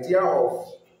the idea of,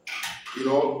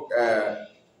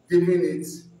 giving it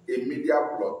a media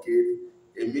blockade,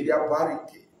 a media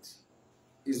barricade,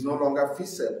 is no longer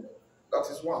feasible. That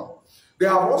is one. They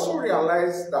have also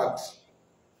realized that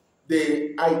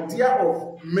the idea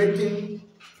of making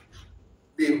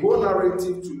the whole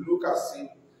narrative to look as if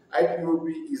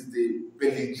IPOB is the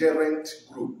belligerent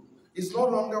group is no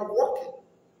longer working.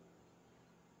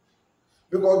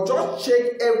 Because just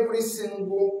check every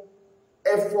single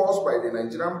efforts by the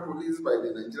Nigerian police, by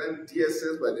the Nigerian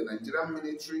DSS, by the Nigerian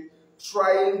military,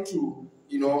 trying to,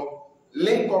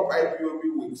 link up IPOB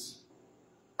with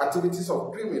activities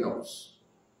of criminals.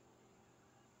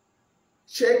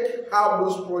 Check how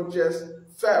those projects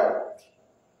failed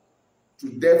to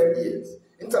deaf ears.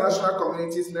 International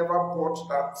communities never bought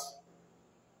that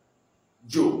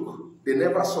joke. They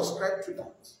never subscribed to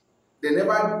that. They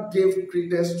never gave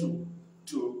credence to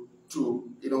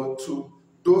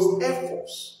those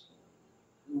efforts,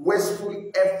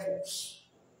 wasteful efforts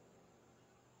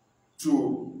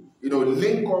to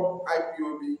link up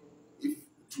IPOB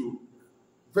to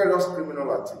various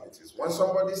criminal activities. When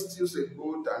somebody steals a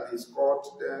gold and is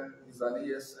caught, then he's an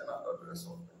ESN and all the rest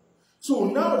of them. So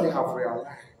now they have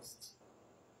realized.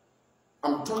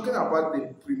 I'm talking about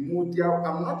the primordial.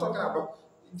 I'm not talking about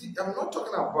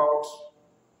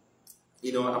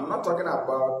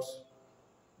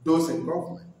those in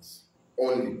government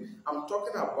only. I'm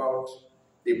talking about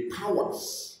the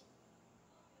powers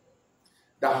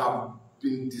that have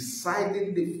been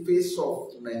deciding the face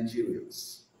of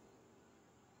Nigerians.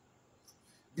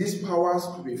 These powers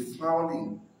could be found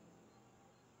in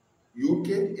UK,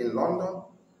 in London.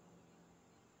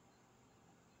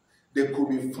 They could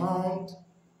be found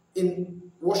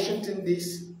in Washington,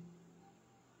 D.C.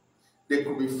 They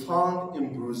could be found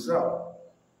in Brussels.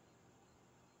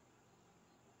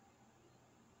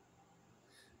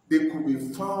 They could be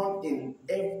found in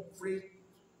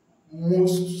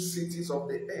most cities of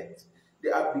the earth. They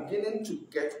are beginning to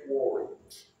get worried.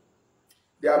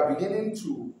 They are beginning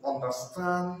to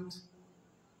understand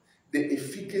the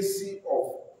efficacy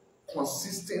of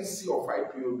consistency of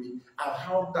IPOB and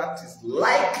how that is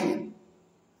likely,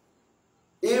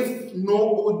 if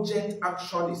no urgent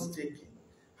action is taken,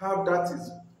 how that is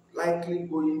likely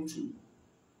going to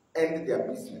end their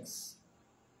business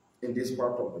in this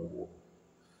part of the world.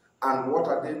 And what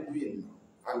are they doing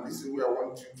now? And this is where I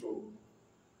want you to,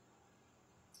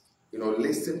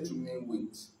 listen to me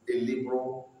with a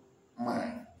liberal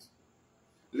mind.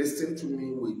 Listen to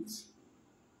me with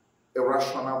a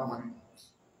rational mind.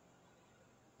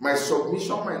 My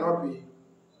submission might not be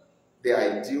the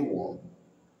ideal one.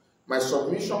 My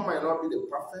submission might not be the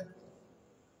perfect one.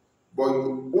 But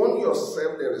you own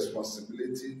yourself the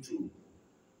responsibility to,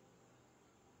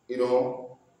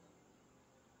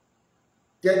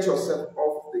 get yourself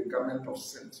off the garment of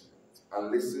sentiment and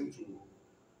listen to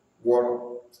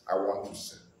what I want to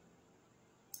say.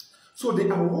 So they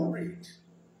are worried.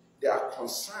 They are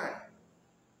concerned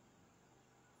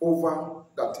over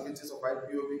the activities of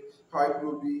IPOB, how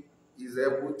IPOB is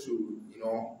able to,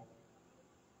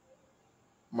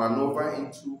 maneuver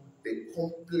into the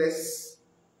complex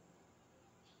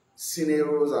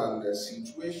scenarios and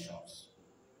situations.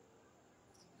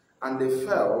 And they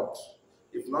felt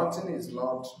if nothing is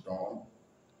not done,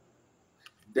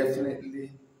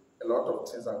 definitely a lot of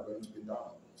things are going to be done.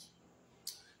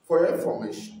 For your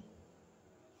information,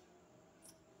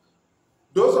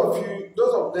 those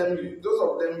of them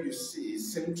you see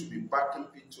seem to be backing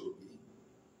P2B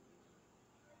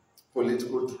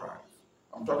political drive.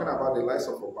 I'm talking about the likes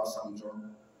of Obasanjo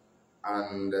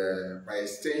and by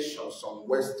extension some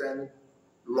Western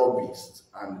lobbyists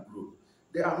and groups.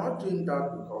 They are not doing that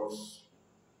because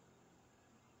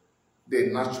they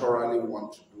naturally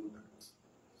want to do that.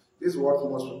 This is what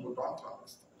most people don't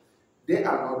understand. They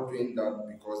are not doing that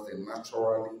because they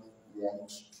naturally want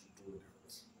to do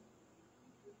that.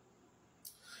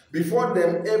 Before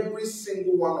them, every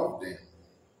single one of them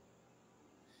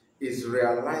is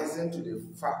realizing to the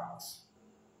fact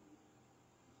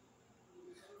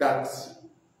that,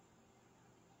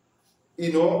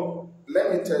 you know,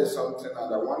 let me tell you something,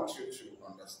 and I want you to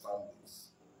understand this.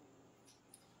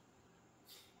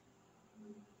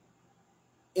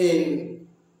 In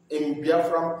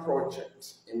Biafran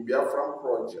project,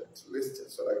 listen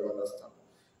so that you understand.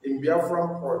 In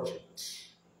Biafran project,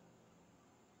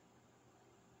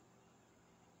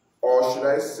 or should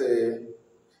I say,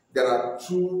 there are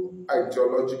two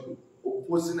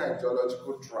opposing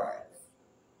ideological drives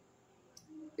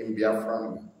in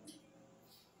Biafran land.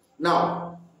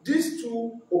 Now, these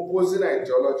two opposing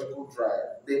ideological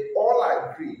drives, they all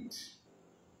agreed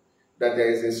that there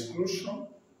is exclusion,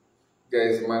 there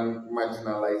is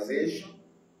marginalization,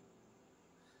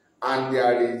 and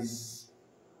there is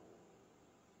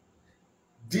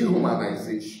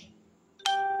dehumanization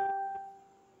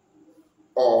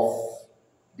of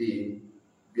the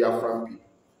Biafran people.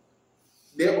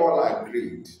 They all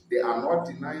agreed. They are not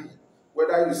denying.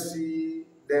 Whether you see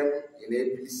them in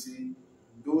APC,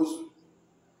 those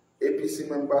APC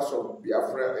members of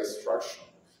Biafra extraction,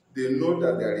 they know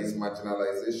that there is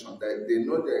marginalization, that they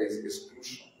know there is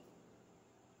exclusion.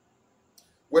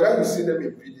 Whether you see them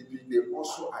in PDP, they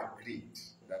also agreed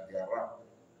that they are wrong.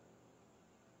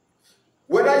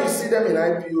 Whether you see them in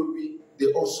IPOB,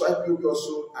 IPOB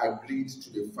also agreed to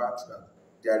the fact that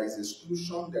there is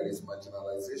exclusion, there is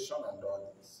marginalization, and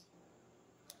all this.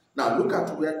 Now look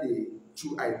at where the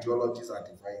two ideologies are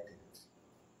divided.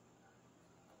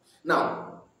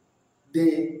 Now,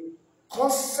 the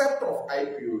concept of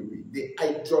IPOB, the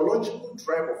ideological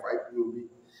drive of IPOB,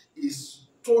 is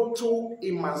total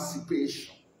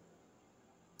emancipation,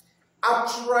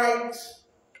 outright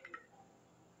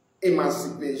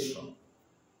emancipation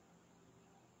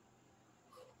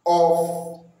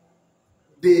of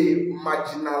the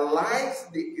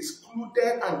marginalized, the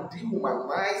excluded, and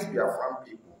dehumanized Biafran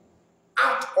people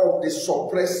out of the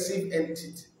suppressive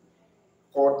entity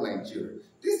called Nigeria.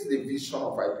 This is the vision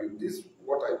of IPOB. This is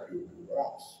what IPOB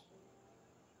wants.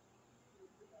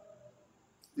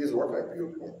 This is what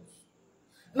IPOB wants.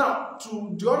 Now,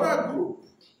 to the other group,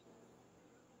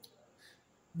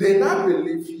 they now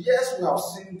believe, yes, we have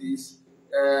seen this.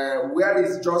 Where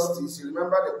is justice? You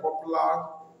remember the popular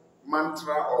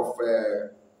mantra of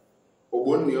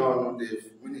Obonyon, the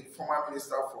former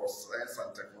Minister for Science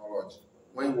and Technology,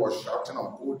 when he was shouting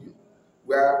on podium,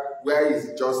 where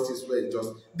is justice, where is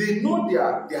justice? They know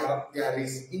there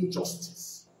is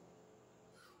injustice.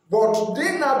 But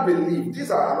they now believe,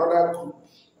 these are another group,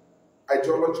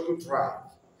 ideological drive.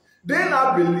 They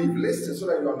now believe, listen so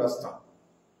that you understand,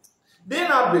 they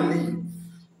now believe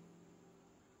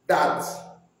that,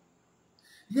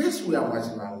 yes, we are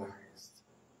marginalized.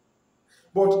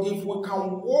 But if we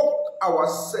can walk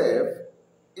ourselves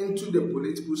into the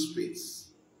political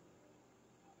space,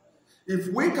 if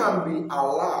we can be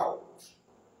allowed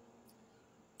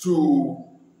to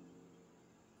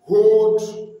hold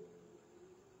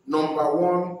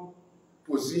 #1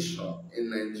 position in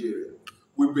Nigeria,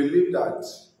 we believe that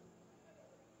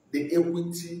the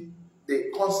equity,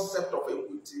 the concept of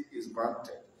equity is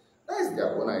granted. That is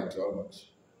their own ideology.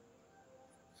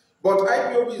 But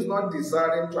IPOB is not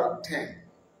desiring to attain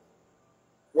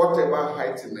whatever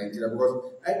height in Nigeria,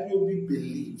 because IPOB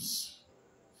believes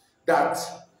that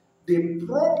the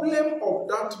problem of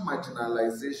that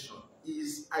marginalization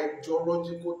is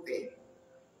ideological thing.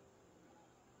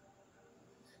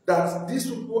 That these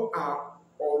people are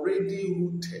already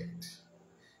rooted,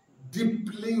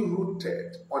 deeply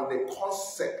rooted on the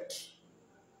concept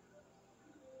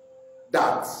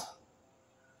that,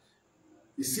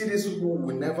 you see, these people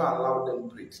will never allow them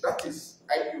preach. That is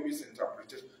IPOB's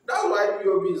interpretation. That's why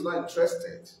IPOB is not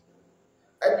interested.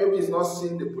 IPOB is not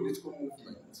seeing the political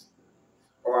movement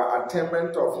or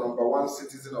attainment of #1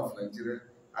 citizen of Nigeria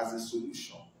as a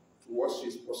solution to what she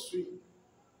is pursuing.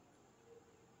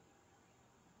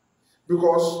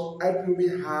 Because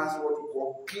IPOB has what we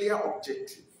call clear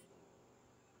objective.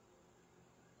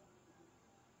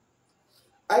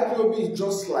 IPOB is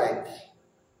just like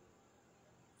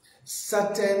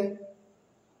certain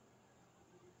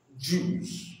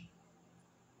Jews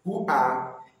who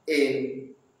are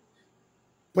in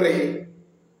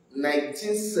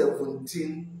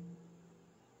pre-1917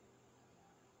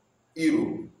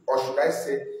 Europe, or should I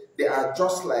say, they are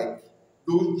just like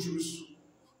those Jews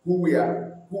who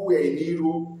were in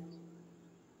Europe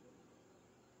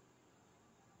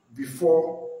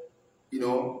before,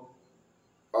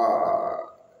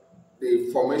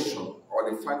 the formation or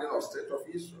the founding of State of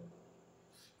Israel.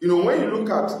 When you look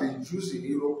at the Jews in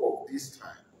Europe of this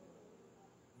time,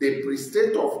 the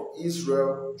pre-State of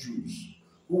Israel Jews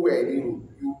who were in Europe,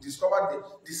 you discovered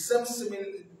the same similar,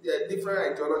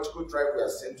 different ideological drive we are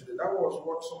seeing today. That was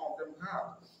what some of them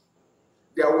had.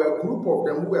 There were a group of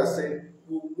them who were saying,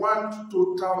 we want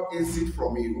total exit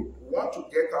from Europe. We want to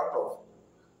get out of,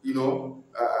 we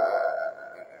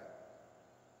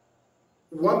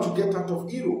want to get out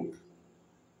of Europe.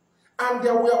 And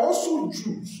there were also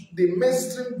Jews, the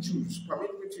mainstream Jews,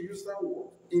 permit me to use that word,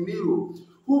 in Europe,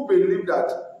 who believed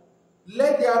that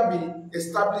let there be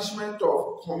establishment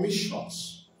of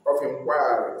commissions of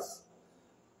inquiries.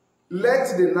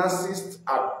 Let the Nazis,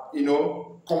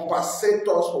 compensate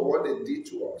us for what they did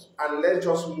to us, and let's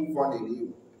just move on in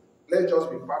Europe. Let's just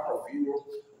be part of Europe,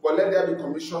 but let there be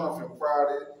commission of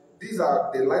inquiry. These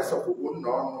are the likes of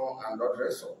Kanu and the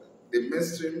rest of them, the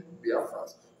mainstream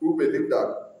Biafrans, who believe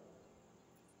that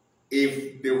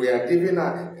if they were given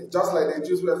just like the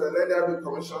Jews were saying, let there be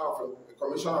commission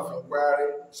of inquiry.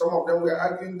 Some of them were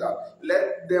arguing that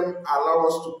let them allow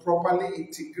us to properly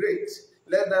integrate.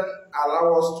 Let them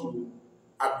allow us to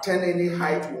attain any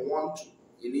height we want to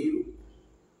in Europe.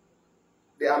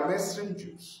 They are mainstream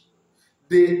Jews.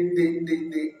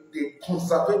 The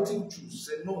conservative Jews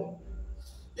say no.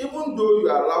 Even though you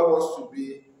allow us to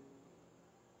be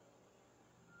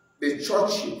the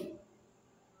churchy,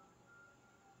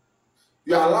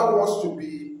 you allow us to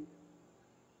be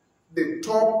the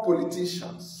top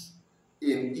politicians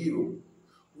in Europe,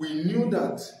 we knew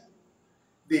that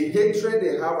the hatred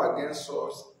they have against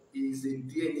us is a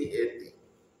DNA thing.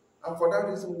 And for that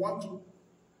reason, we want to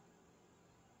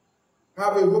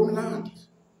have a homeland.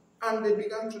 And they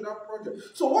began to that project.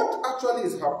 So what actually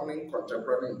is happening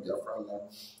contemporarily in Biafra land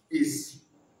is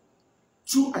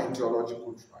two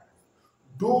ideological drives.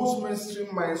 Those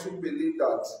mainstream minds who believe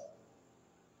that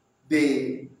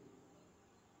the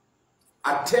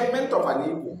attainment of an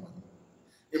evil man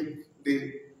in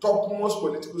the topmost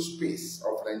political space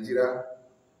of Nigeria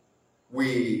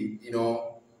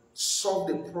will, solve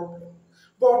the problem.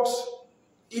 But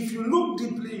if you look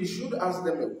deeply, you should ask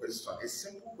them a question, a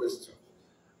simple question.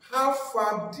 How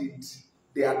far did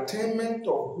the attainment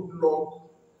of Goodluck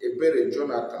Ebere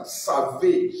Jonathan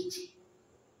savaged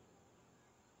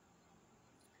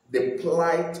the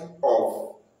plight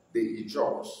of the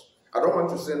Ijobs? I don't want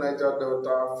to say Niger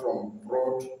Delta from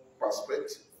broad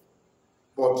perspective,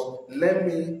 but let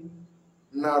me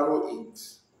narrow it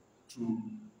to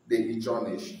the Ijaw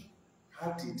nation.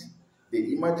 How did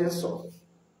the emergence of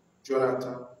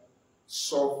Jonathan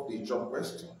solve the Ijaw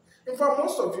question? In fact,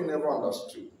 most of you never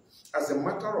understood. As a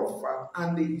matter of fact,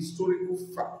 and the historical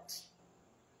fact,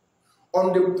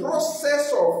 on the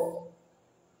process of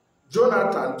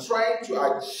Jonathan trying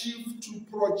to achieve two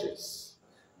projects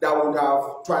that would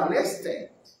have, to an extent,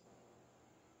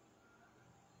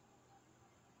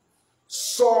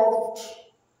 solved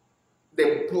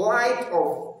the plight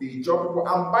of the Ijaw people,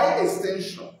 and by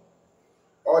extension,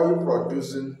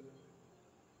 oil-producing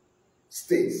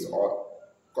states or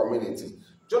communities.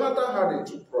 Jonathan had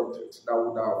two projects that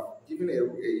would have given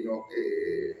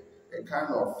a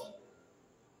kind of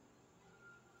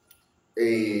a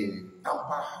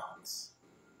upper hand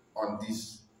on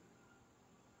this.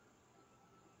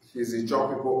 His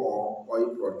Ijaw people or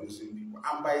oil-producing people,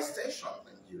 and by extension,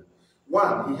 Nigeria.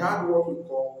 One, he had what we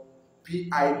call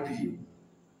PIB,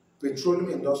 Petroleum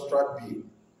Industrial Bill,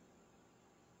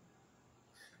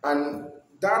 and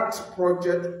that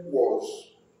project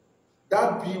was,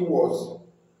 that bill was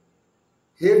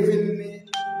heavily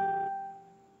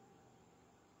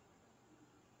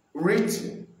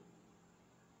written,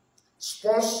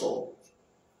 sponsored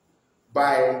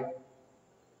by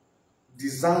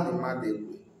Dizani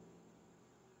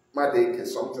Madeke,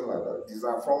 something like that.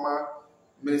 Dizani, former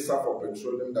Minister for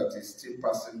Petroleum that is still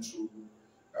passing through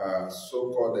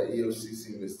so-called the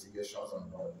EFCC investigations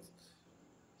and all this.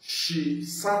 She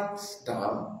sat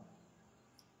down,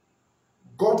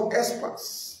 got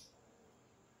experts,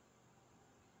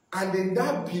 and in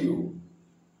that bill,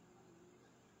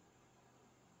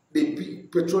 the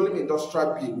Petroleum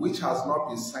Industrial Bill, which has not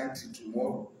been signed till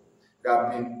tomorrow, there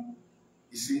have been,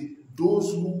 you see,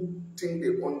 those who think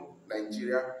they own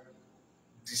Nigeria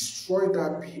destroyed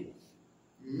that bill,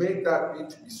 made that bill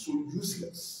to be so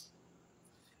useless.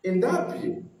 In that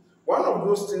bill, one of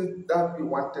those things that we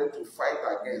wanted to fight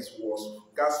against was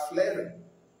gas flaring.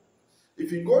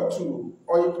 If you go to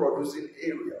oil-producing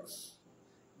areas,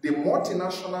 the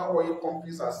multinational oil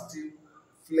companies are still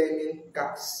flaming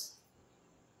gas.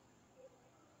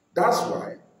 That's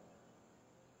why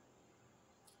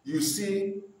you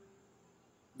see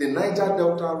the Niger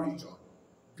Delta region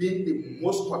being the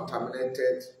most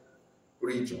contaminated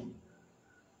region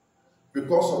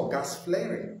because of gas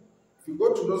flaring. If you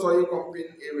go to those oil company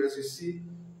areas, you see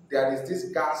there is this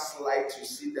gas light, you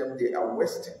see them, they are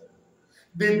wasting.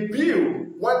 The bill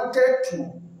wanted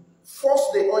to force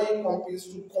the oil companies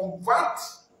to convert,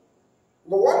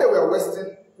 but what they were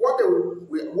wasting,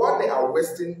 what they are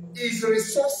wasting is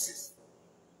resources.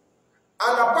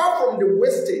 And apart from the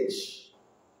wastage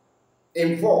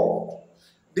involved,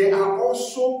 they are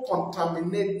also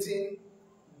contaminating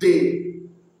the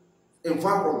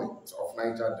environment of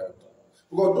Niger Delta.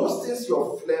 Because those things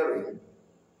you're flaring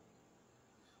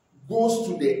goes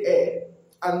to the air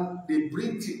and they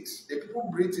breathe it. The people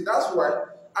breathe it. That's why,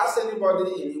 ask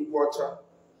anybody in Ipob,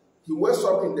 he wakes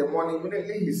up in the morning,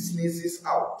 immediately he sneezes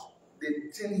out.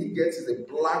 The thing he gets is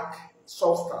a black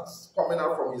substance coming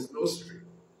out from his nostril.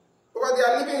 Because they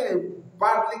are living in a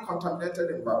badly contaminated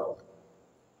environment.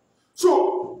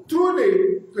 So, through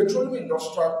the petroleum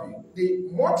industrial bill, the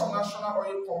multinational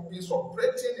oil companies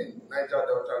operating in Niger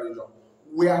Delta region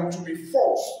were to be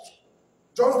forced,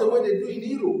 just the way they do in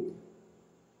Europe,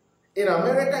 in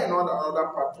America and other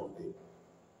parts of the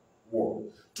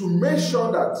world, to make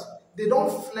sure that they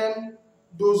don't flame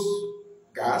those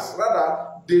gas, rather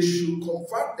they should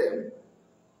convert them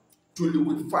to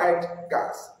liquefied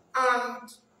gas, and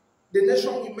the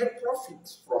nation will make profit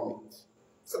from it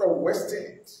instead of wasting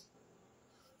it.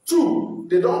 Two,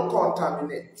 they don't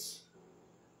contaminate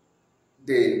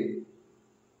the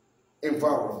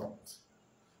environment.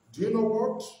 Do you know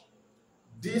what?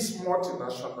 These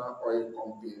multinational oil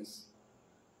companies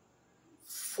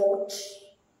fought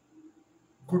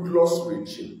Goodluck's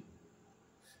regime.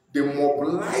 They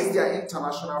mobilized their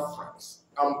international funds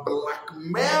and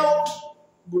blackmailed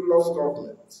Goodluck's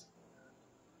government.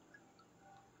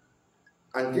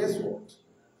 And guess what?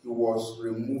 He was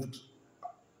removed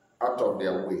out of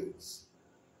their ways.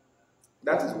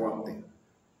 That is one thing.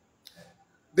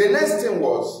 The next thing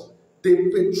was the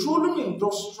petroleum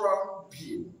industrial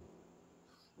bill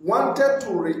wanted to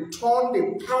return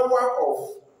the power of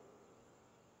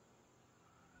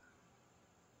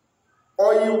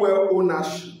oil well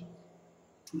ownership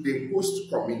to the host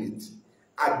community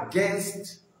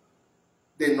against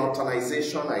the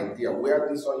northernization idea, where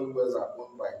these oil wells are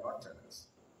owned by northerners.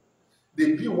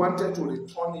 The bill wanted to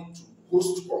return it to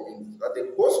host community, that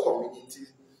the host community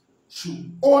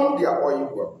should own their oil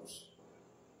wells,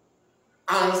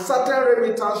 and certain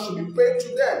remittance should be paid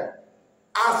to them,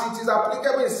 as it is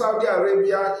applicable in Saudi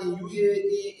Arabia, in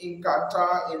UAE, in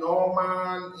Qatar, in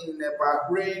Oman, in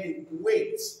Bahrain, in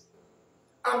Kuwait,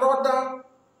 and other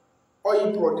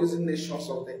oil-producing nations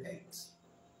of the earth.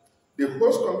 The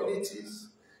host communities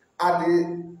are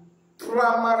the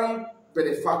primary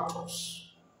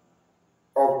benefactors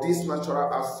of these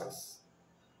natural assets.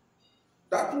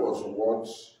 That was what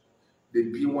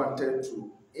the bill wanted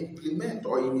to implement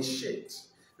or initiate.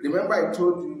 Remember, I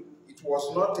told you it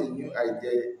was not a new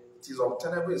idea. It is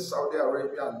obtainable in Saudi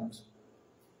Arabia and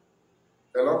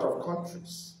a lot of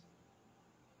countries.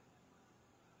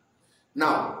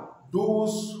 Now,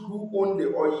 those who own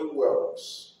the oil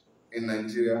wells in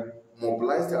Nigeria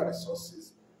mobilized their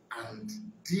resources and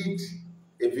did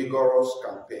a vigorous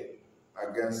campaign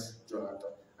against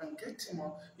Jonathan and get him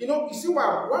on. You know, you see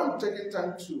why I'm taking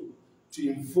time to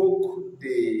invoke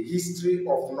the history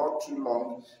of not too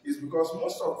long is because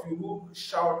most of you who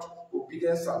shout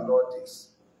obedience and all this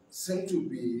seem to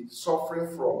be suffering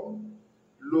from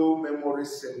low memory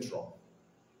syndrome.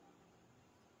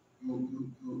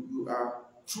 You are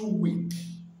too weak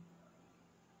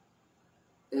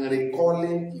in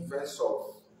recalling events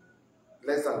of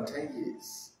less than 10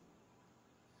 years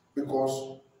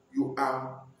because you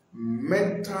are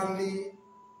mentally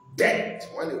dead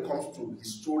when it comes to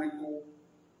historical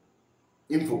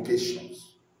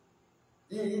invocations.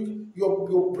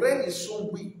 Your brain is so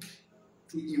weak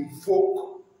to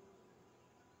invoke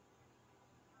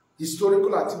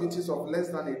historical activities of less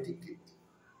than a decade.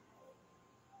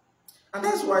 And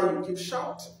that's why you keep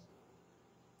shouting.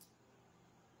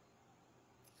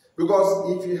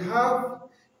 Because if you have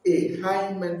a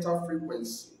high mental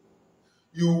frequency,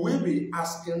 you will be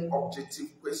asking objective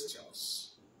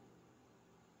questions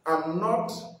and not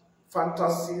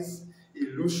fantasies,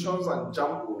 illusions, and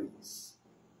jamborees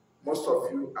most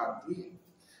of you are doing.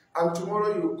 And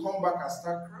tomorrow you will come back and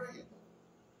start crying.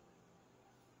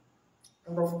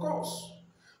 And of course,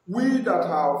 we that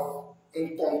have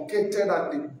inculcated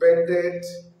and embedded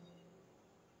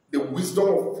the wisdom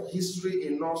of history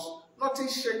in us, nothing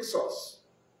shakes us.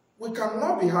 We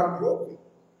cannot be heartbroken.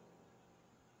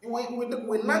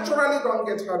 We naturally don't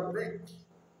get heartbreak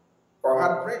or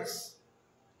heartbreaks.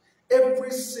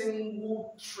 Every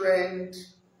single trend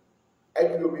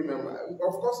IPOB member,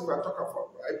 of course, if I talk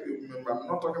about IPOB member, I'm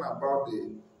not talking about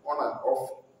the on and off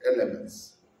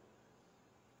elements.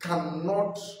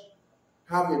 cannot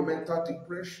have a mental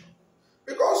depression.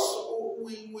 Because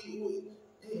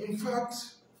in fact,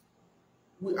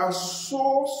 we are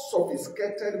so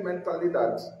sophisticated mentally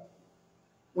that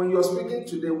when you're speaking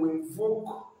today, we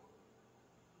invoke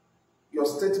your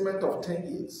statement of 10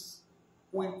 years.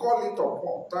 We call it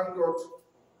upon. Thank God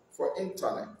for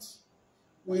internet.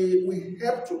 We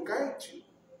help to guide you.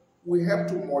 We help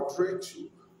to moderate you.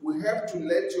 We help to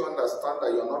let you understand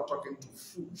that you're not talking to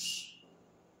fools.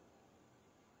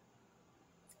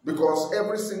 Because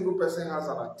every single person has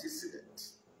an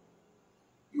antecedent.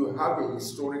 You have a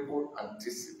historical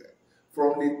antecedent.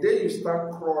 From the day you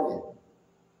start crawling,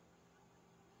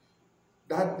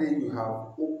 that day you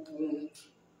have opened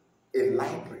a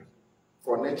library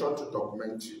for nature to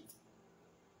document you.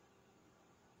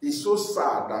 It's so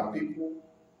sad that people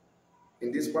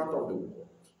in this part of the world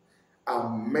are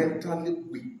mentally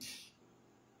weak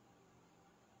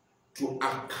to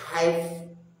archive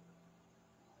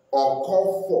or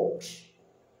call forth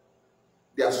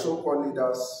their so-called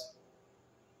leaders'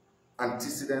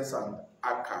 antecedents and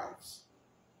archives.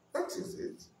 That is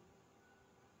it.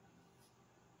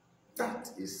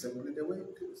 That is simply the way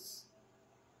it is.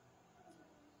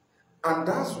 And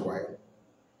that's why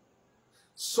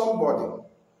somebody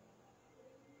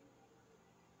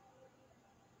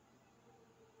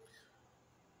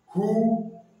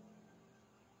who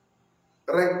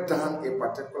wrecked down a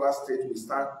particular state will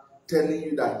start telling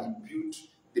you that he built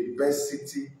the best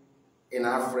city in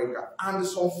Africa. And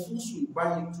some fools will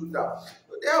buy into that.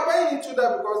 They are buying into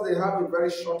that because they have a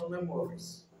very short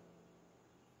memories.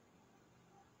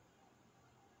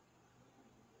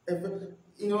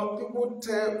 You know, people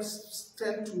tend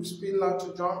to spill out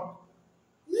to John.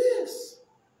 Yes.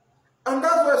 And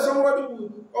that's why somebody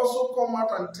will also come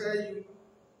out and tell you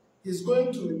he's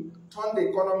going to turn the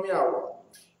economy around.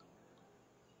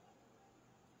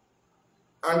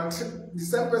 And the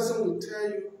same person will tell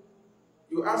you,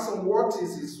 you ask him what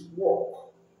is his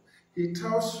work. He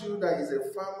tells you that he's a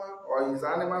farmer or he's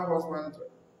an animal husbandry.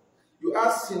 You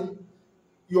ask him,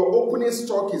 your opening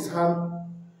stock is ham.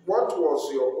 What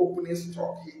was your opening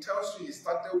stock? He tells you he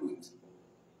started with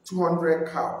 200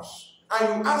 cows.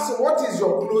 And you ask him, what is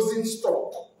your closing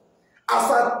stock?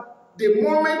 As at the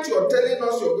moment you're telling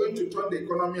us you're going to turn the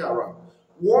economy around,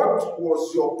 what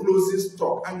was your closing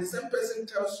stock? And the same person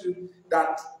tells you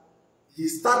that he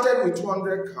started with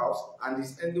 200 cows and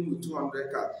he's ending with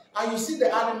 200 cows. And you see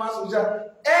the animals which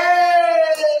are,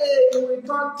 hey, we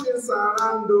turn things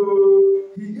around.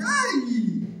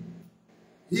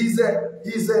 He's an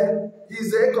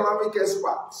economic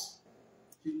expert.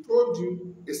 He told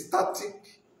you a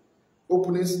static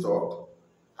opening stock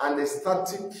and a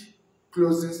static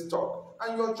closing stock,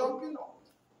 and you're jumping up.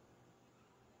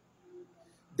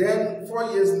 Then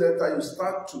 4 years later, you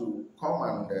start to come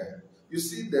and you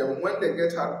see them, when they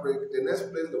get heartbreak, the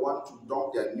next place they want to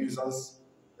dump their nuisance,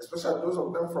 especially those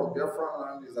of them from Biafra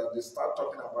land, is that they start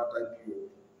talking about Ipob.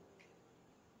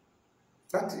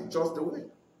 That is just the way.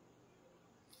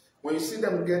 When you see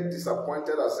them get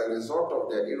disappointed as a result of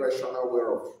their irrational way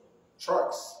of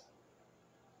choice,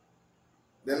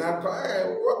 then I go,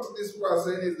 hey, what these people are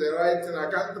saying is the right thing, I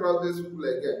can't trust these people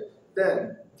again.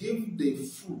 Then give the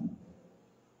fool,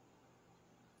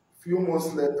 few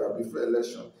months later before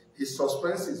election, he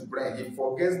suspends his brain, he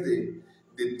forgets the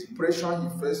depression he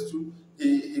faced to,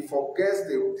 he forgets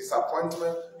the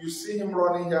disappointment. You see him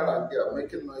running here and there,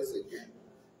 making noise again.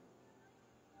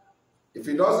 If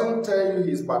he doesn't tell you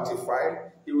he's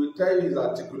partified, he will tell you he's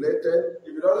articulated.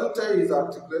 If he doesn't tell you he's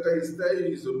articulated, he'll tell you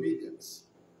he's obedience.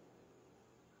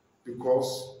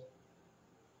 Because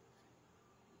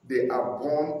they are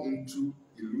born into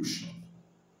illusion.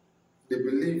 They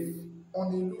believe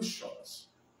on illusions.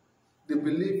 They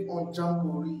believe on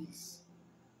jamborees,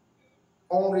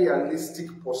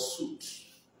 unrealistic pursuits.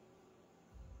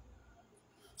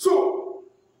 So,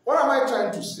 what am I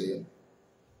trying to say?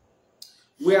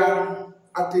 We are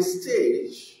at a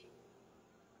stage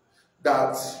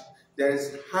that there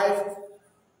is high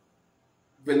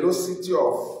velocity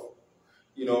of,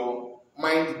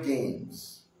 mind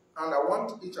games. And I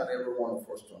want each and every one of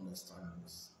us to understand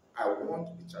this. I want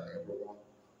each and every one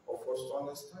of us to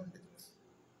understand it.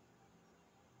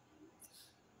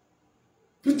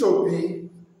 Peter Obi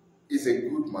is a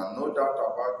good man, no doubt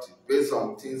about it, based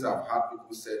on things I've heard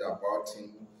people said about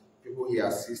him, people he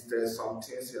assisted, some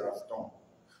things he has done.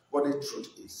 But the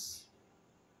truth is,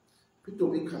 Peter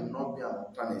Obi cannot be an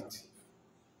alternative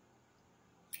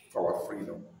for our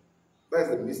freedom. That is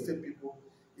the mistake people.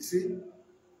 You see,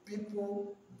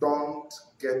 people don't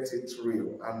get it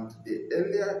real, and the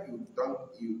earlier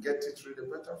you get it real, the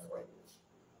better for you.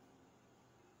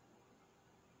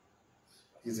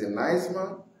 He's a nice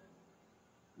man.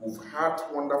 We've heard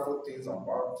wonderful things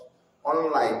about,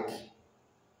 unlike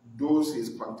those he's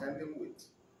contending with.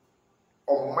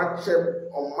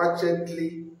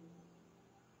 Unmatchedly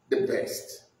the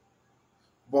best.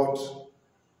 But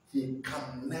he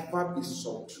can never be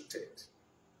substituted.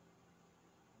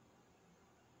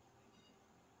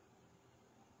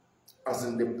 As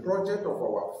in, the project of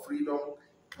our freedom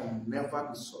can never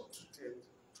be substituted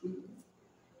to him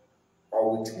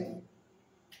or with him.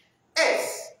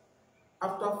 Yes,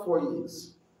 after 4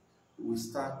 years, we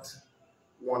start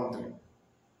wondering,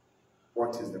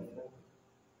 what is the problem?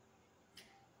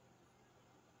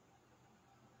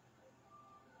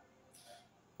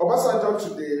 Obasanjo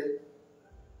today,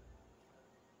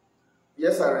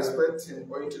 yes, I respect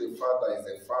him owing to the fact that he's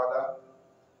a father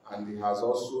and he has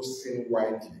also seen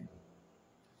widely.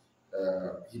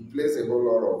 He plays a whole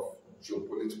lot of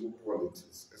geopolitical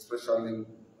politics, especially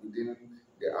within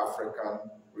the African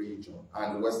region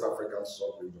and West African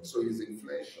sub-region. So he's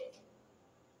influential.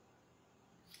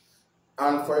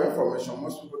 And for your information,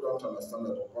 most people don't understand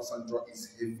that Obasanjo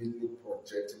is heavily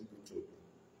projecting Biafra.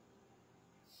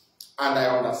 And I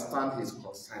understand his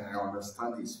concern, I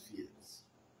understand his fears.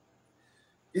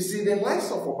 You see, the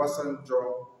likes of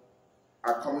Obasanjo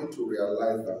are coming to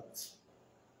realize that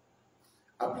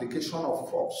application of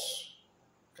force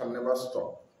can never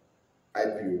stop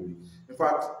IPOB. In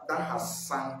fact, that has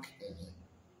sunk in him.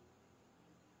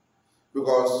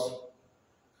 Because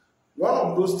one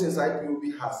of those things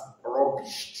IPOB has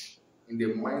rubbished in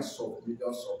the minds of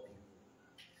millions of people,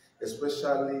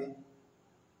 especially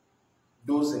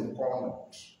those in Kanu.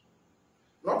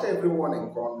 Not everyone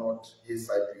in Kanu hates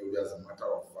IPOB as a matter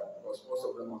of fact, because most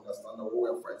of them understand that what we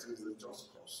are fighting is a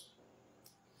just cause.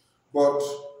 But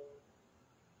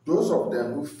those of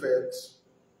them who felt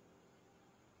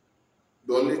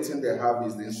the only thing they have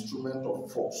is the instrument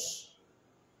of force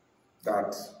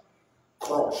that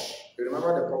crush. You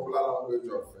remember the popular language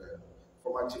of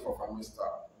former Chief of Army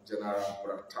Staff, General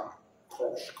Rapture,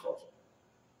 crush.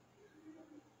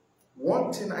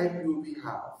 One thing IPOB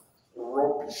have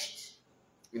rubbished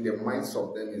in the minds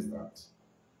of them is that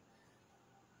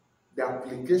the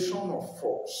application of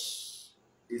force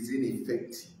is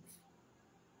ineffective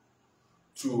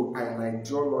to an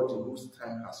ideology whose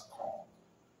time has come.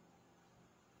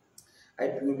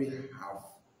 IPOB have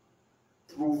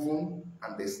proven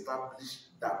and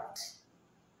established that.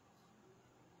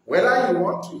 Whether you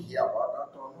want to hear about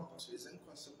that or not is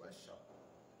inconsequential.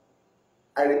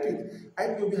 I repeat,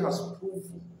 IPOB has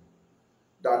proven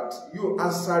that you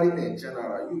answering a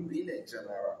general, you being a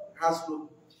general,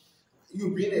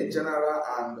 you being a general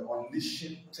and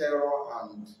unleashing terror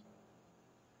and,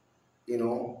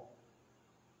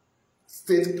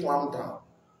 state clampdown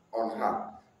on her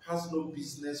has no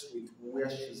business with where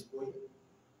she's going.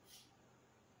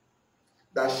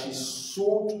 That she's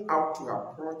sold out to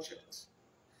her project,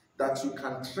 that you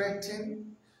can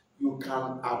threaten, you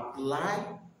can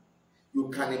apply, you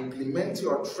can implement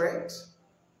your threat,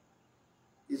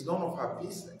 is none of her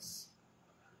business.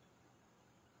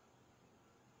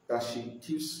 That she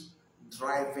keeps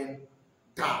driving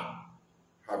down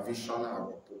her vision and her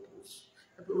purpose.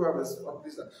 People have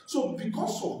established that. So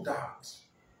because of that,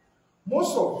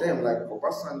 most of them, like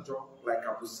Obasanjo, like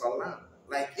Abu Salam,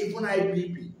 like even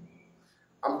IBB,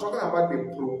 I'm talking about the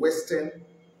pro-Western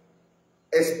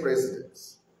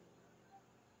ex-presidents.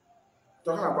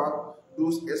 Talking about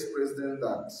those ex-presidents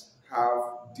that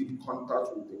have deep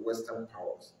contact with the Western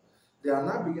powers. They are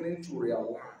now beginning to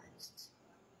realize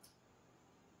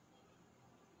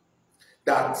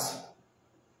that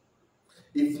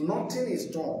if nothing is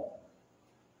done,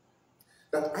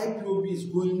 that IPOB is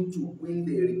going to win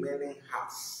the remaining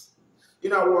hearts. I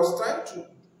was trying to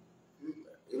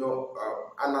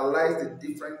analyze the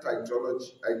different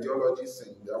ideologies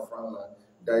in Biafran land.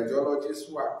 The ideologies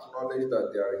who acknowledge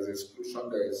that there is exclusion,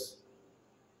 there is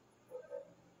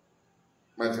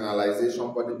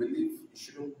marginalization, but they believe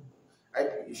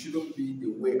it shouldn't be the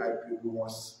way IPOB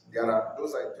wants. There are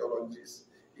those ideologies,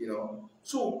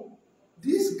 So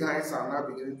these guys are now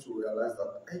beginning to realize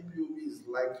that IPOB is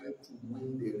likely to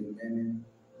win the remaining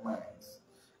minds.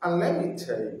 And let me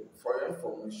tell you, for your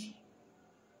information,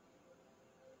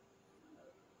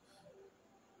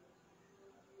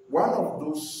 one of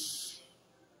those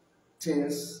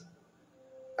things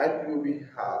IPOB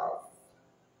have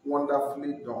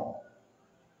wonderfully done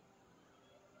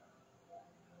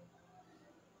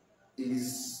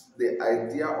is the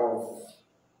idea of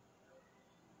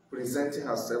presenting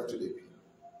herself to the people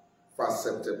for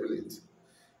acceptability.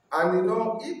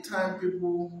 And each time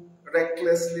people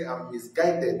recklessly and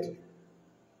misguidedly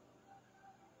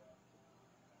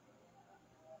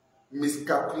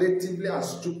miscalculatively and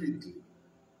stupidly.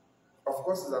 Of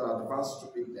course, it's an advanced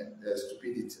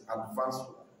stupidity, advanced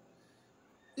one.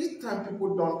 Each time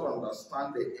people don't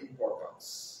understand the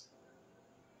importance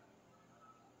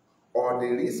or the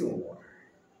reason why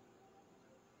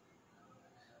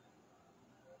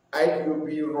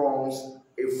IPOB runs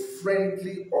a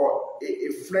friendly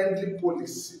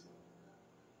policy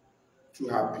to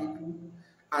her people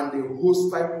and a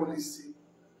hostile policy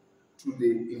to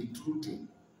the intruding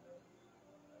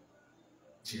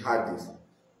jihadis.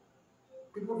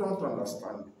 People don't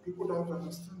understand it. People don't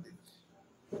understand it.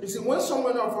 You see, when so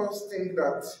many of us think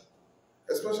that,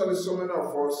 especially so many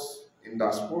of us in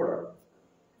diaspora,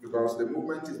 because the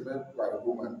movement is made by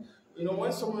women, you know,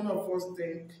 when so many of us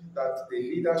think that the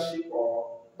leadership,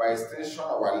 or by extension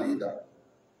our leader,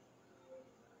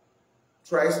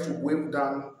 tries to wave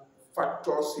down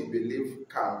factors he believes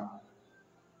can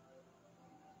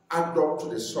add up to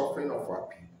the suffering of our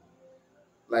people.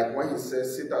 Like when he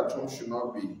says sit at home should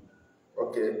not be,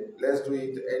 okay, let's do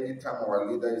it anytime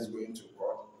our leader is going to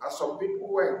court. And some people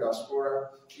who are in diaspora,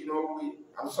 you know,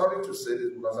 I'm sorry to say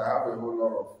this because I have a whole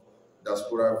lot of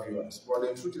diaspora viewers, but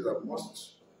the truth is that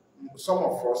some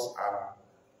of us are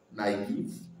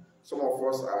naive, some of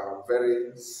us are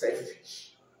very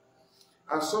selfish.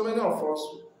 And so many of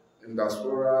us in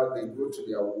diaspora, they go to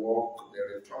their work, they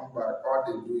return back, all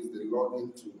they do is they log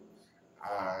into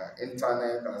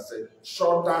internet and say,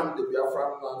 shut down the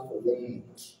Biafran land for 1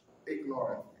 month.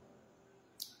 Ignorant.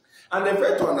 And they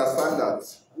fail to understand that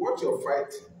what you're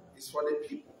fighting is for the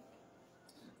people.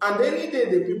 And any day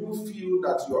the people feel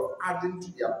that you're adding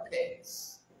to their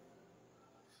pains,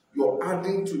 you're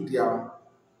adding to their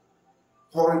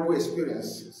horrible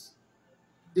experiences,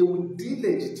 they will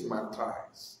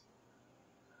delegitimize.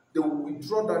 They will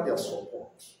withdraw that their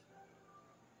support.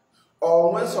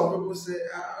 Or when some people say,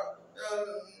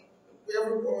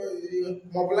 everybody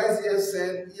mobilize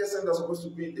ESN are supposed to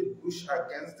be in the bush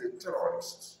against the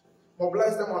terrorists.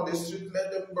 Mobilize them on the street,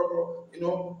 let them, you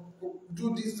know,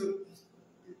 do this.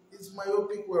 It's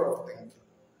myopic way of thinking.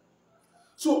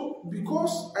 So,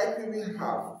 because IPB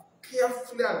have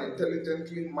carefully and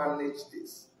intelligently managed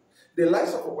this, the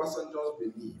likes of Obasanjo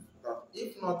believe that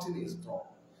if nothing is done,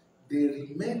 the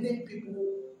remaining people,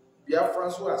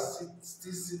 Biafrans who are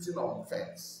still sitting on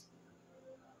fence,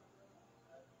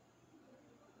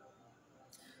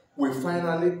 will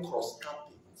finally cross-carpet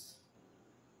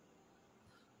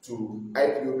to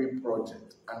IPOB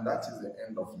project, and that is the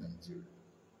end of Nigeria.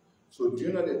 So do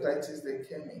you know the titles they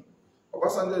came in?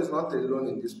 Obasanjo is not alone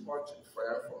in this project, for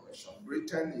your information.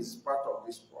 Britain is part of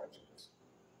this project,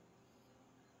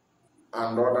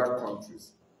 and other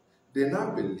countries. They now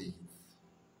believe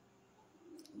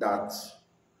that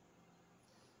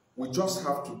we just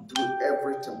have to do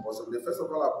everything possible. They first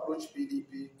of all approach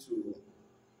PDP to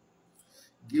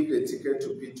give the ticket to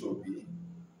P2B,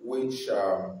 which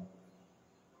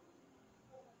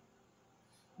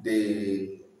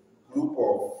the group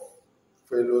of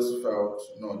fellows felt,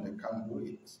 no, they can't do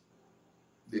it.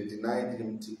 They denied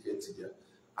him ticket there.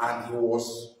 And he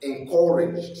was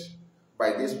encouraged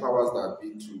by these powers that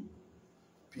be to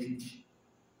pick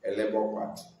a Labour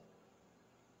Party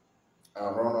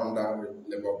and run under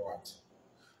the Labour Party.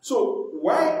 So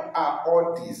why are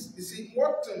all these? You see,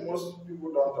 what most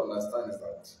people don't understand is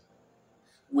that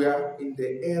we are in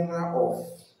the era of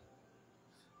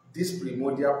these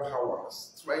primordial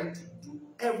powers trying to do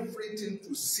everything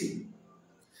to see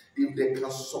if they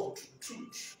can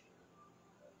substitute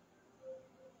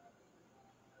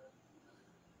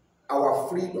our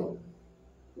freedom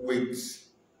with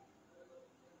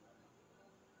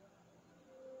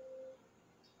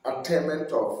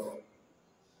attainment of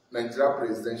Nigeria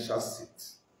presidential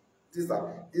seat. These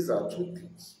are two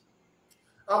things.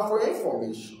 And for your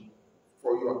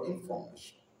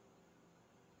information,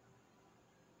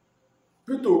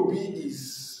 P2B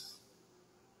is,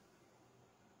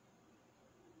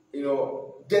 you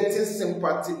know, getting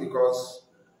sympathy because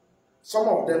some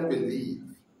of them believe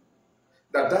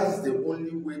that that is the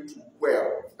only way to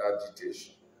quell the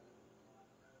agitation.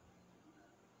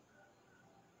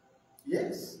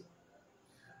 Yes.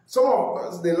 Some of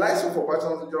us, the likes of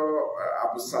Obasanjo,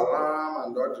 Abu Salam,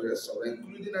 and all the rest of them,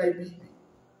 including IBB,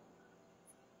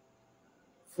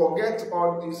 forget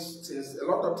all these things. A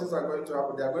lot of things are going to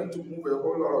happen. They are going to move a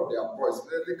whole lot of their boys.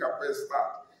 Let the campaign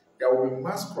start. There will be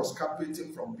mass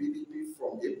cross-carpeting from PDP,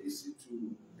 from APC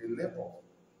to the Labour.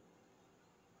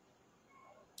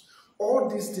 All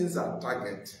these things are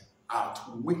targeted at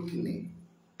weakening,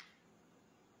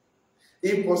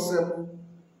 if possible,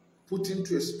 putting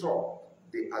to a stop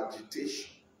the agitation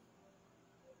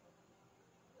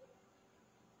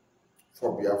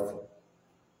for Biafra.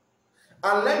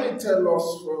 And let me tell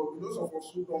us, for those of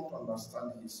us who don't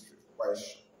understand history quite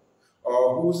sure,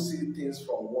 or who see things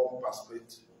from one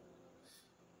perspective,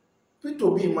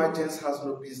 P2B emergence has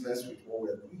no business with what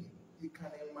we're doing. He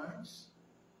can emerge.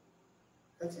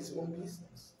 That's his own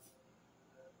business.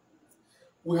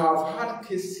 We have had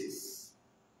cases,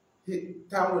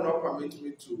 time will not permit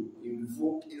me to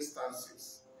invoke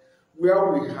instances,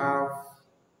 where we have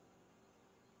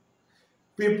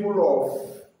people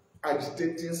of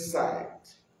agitating side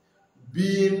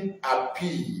being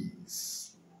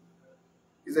appeased.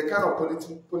 It's a kind of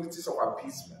politics of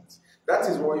appeasement. That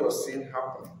is what you're seeing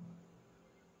happening.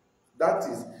 That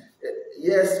is,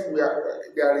 yes,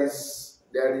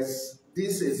 there is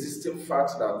this existing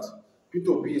fact that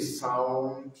P2B is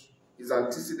sound, his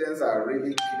antecedents are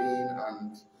really clean,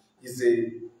 and he's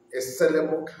a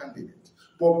sellable candidate.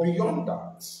 But beyond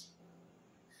that,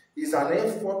 is an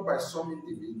effort by some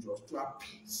individuals to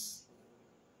appease.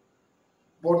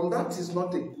 But that is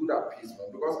not a good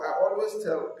appeasement, because I always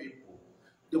tell people,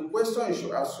 the question you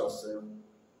should ask yourself,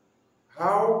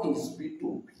 how is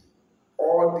P2B,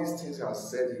 all these things he has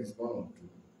said he's going to do,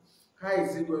 how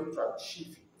is he going to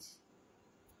achieve it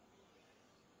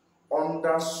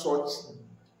under such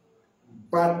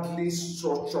badly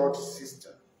structured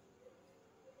system?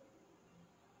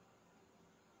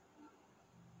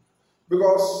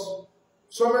 Because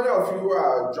so many of you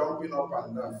are jumping up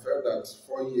and down, felt that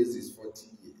 4 years is 40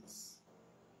 years.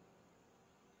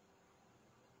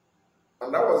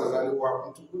 And that was exactly what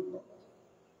happened to Goodluck.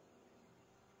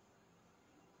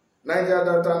 Niger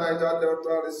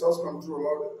Delta, resource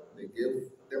control, they gave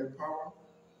them power.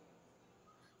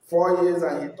 4 years,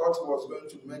 and he thought he was going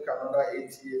to make another 8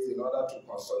 years in order to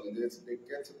consolidate. They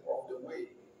get him off the way.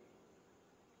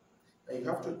 And you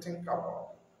have to think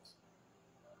about it.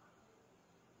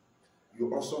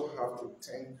 You also have to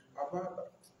think about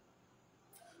that.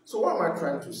 So what am I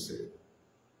trying to say?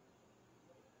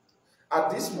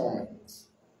 At this moment,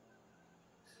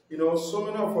 so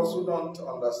many of us who don't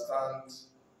understand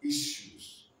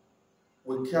issues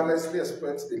will carelessly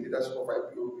expect the leadership of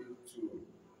Ipob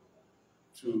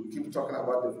to keep talking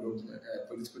about development,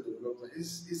 political development.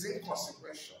 It's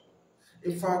inconsequential.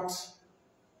 In fact,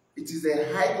 it is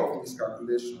a height of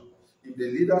miscalculation if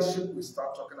the leadership will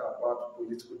start talking about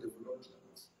political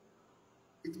development.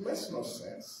 It makes no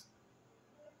sense.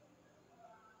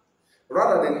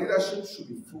 Rather, the leadership should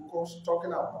be focused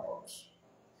talking about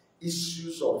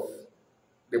issues of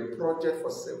the project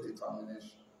for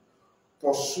self-determination.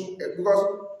 Pursue,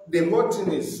 because the whole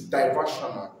thing is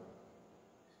diversional.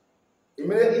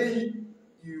 Immediately,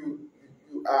 you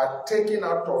are taken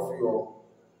out of your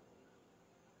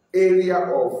area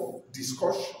of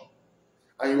discussion,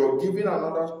 and you are given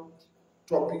another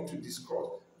topic to discuss.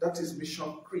 That is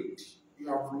mission creed. You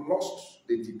have lost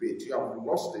the debate. You have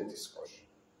lost the discussion.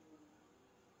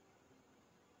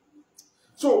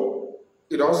 So,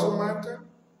 it doesn't matter.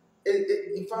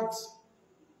 In fact,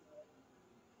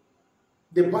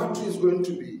 the battle is going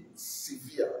to be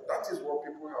severe. That is what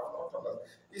people have not understood.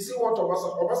 You see what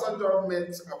Obasanjo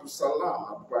met Abu Salam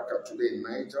Abubakar today in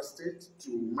Niger State to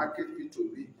market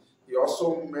P2B. He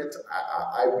also met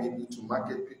IBB to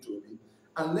market P2B.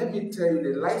 And let me tell you,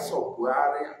 the likes of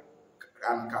Buhari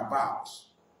and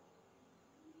cabals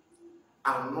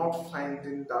are not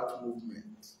finding that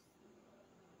movement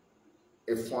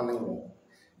a funny one.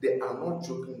 They are not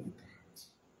joking with that.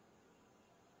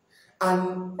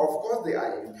 And of course, they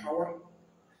are in power.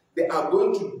 They are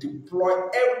going to deploy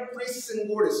every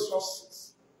single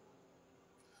resources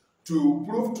to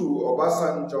prove to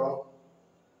Obasanjo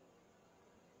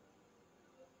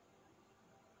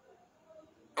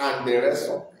and the rest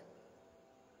of them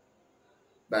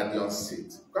that they are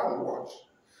sit. Go and watch.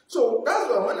 So that's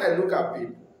why when I look at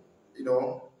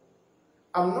people,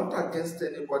 I'm not against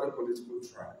anybody political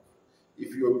tribe.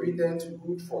 If you're obedient,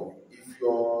 good for you. If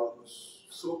you're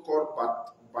so-called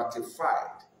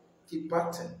batified, keep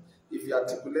batting. If you're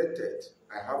articulated,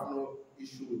 I have no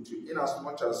issue with you, in as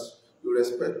much as you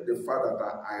respect the fact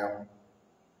that I am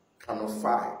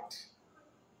canofied.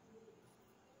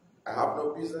 I have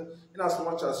no business, in as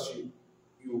much as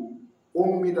you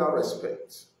owe me that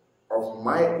respect of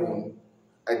my own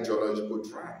ideological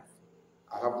drive.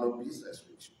 I have no business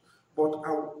with you. But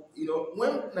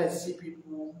when I see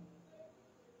people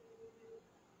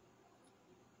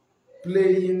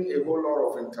playing a whole lot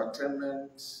of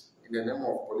entertainment in the name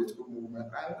of political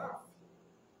movement, I laugh.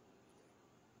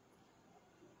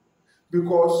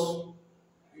 Because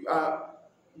you are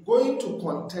going to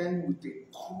contend with a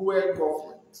cruel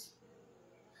government.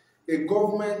 A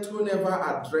government who never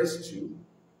addressed you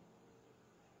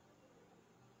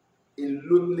in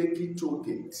Lekki Toll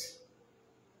Gate,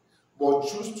 but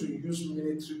choose to use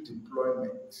military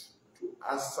deployment to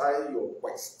answer your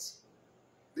quest,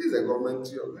 this is a government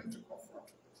you are going to confront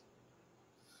with.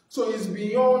 So it's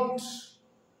beyond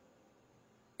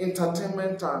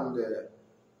entertainment and,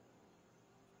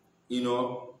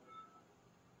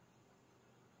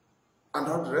 and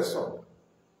all the rest of it.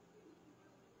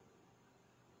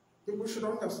 People should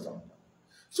understand that.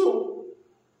 So,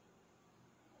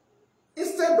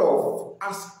 instead of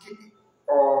asking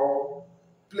or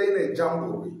playing a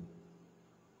jamboree,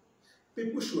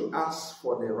 people should ask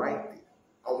for the right thing.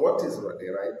 And what is the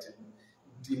right thing?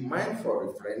 Demand for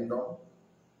referendum.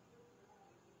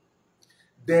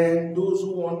 Then those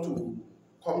who want to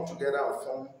come together and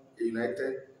form a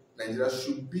united Nigeria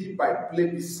should be by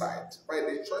plebiscite, by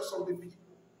the choice of the people.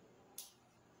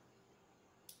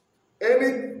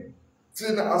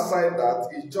 Anything aside that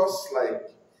is just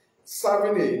like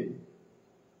serving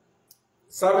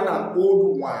an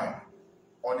old wine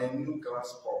on a new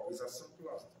glass cup. It's as simple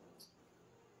as that.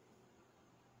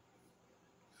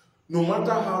 No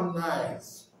matter how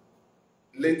nice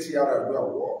late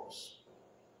Yaradua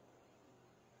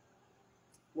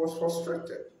was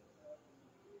frustrated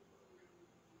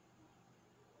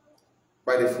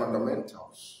by the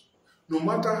fundamentals. No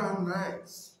matter how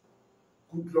nice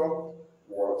Goodluck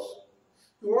was,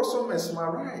 he was also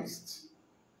mesmerized.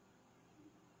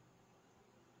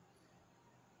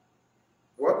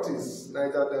 What is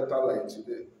Niger Delta like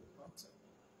today? Nothing.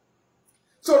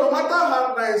 So no matter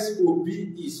how nice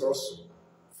Obi is also,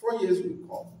 4 years will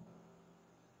come.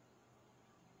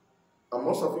 And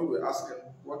most of you will ask him,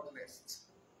 what next?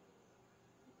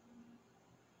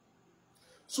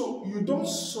 So you don't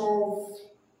solve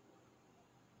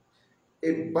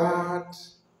a bad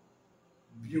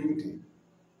building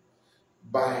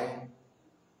by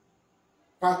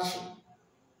patching.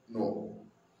 No.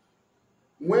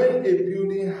 When a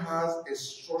building has a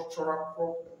structural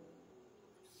problem,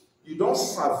 you don't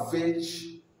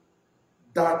salvage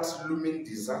that looming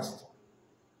disaster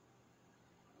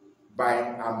by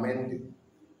amending.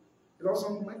 It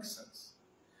doesn't make sense.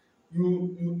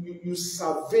 You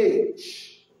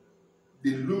salvage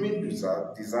the looming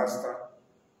disaster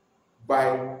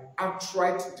by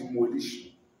outright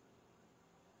demolition.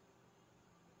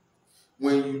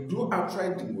 When you do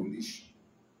outright demolition,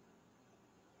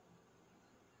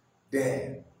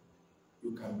 then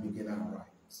you can begin and write.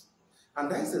 And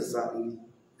that is exactly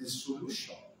the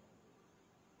solution.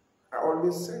 I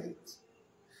always say it.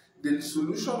 The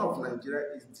solution of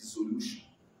Nigeria is dissolution.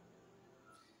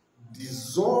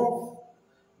 Dissolve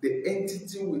the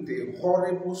entity with a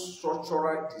horrible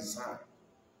structural design.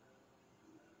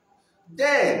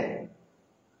 Then,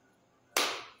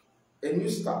 a new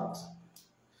start.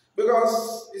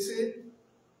 Because, you see,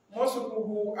 most people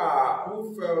who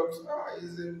felt,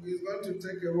 it's going to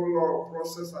take a whole lot of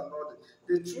process and all that.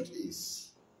 The truth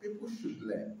is, people should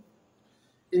learn.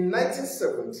 In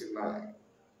 1979,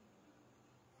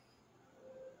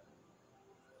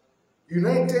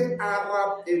 United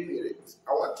Arab Emirates,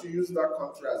 I want to use that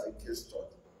country as a case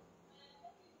study.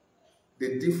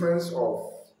 The difference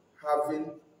of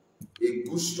having a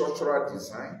good structural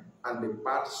design and a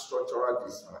bad structural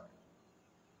design.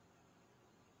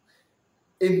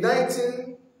 In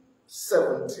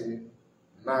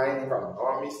 1979, if I'm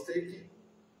not mistaken,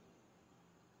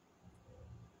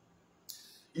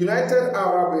 United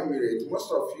Arab Emirates,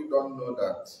 most of you don't know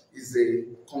that, is a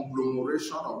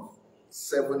conglomeration of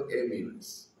 7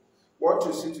 emirates. What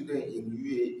you see today in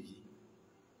UAE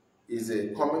is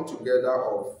a coming together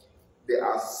of, there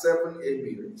are 7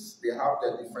 emirates. They have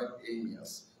their different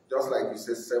emirs, just like you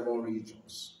say 7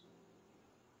 regions.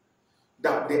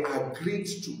 That they agreed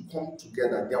to come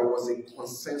together. There was a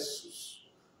consensus.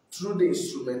 Through the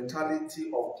instrumentality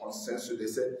of consensus, they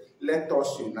said, let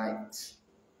us unite.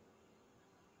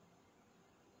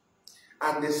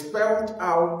 And they spelled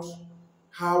out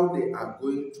how they are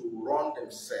going to run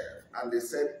themselves. And they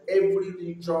said every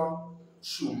region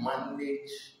should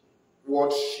manage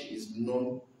what she is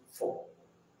known for.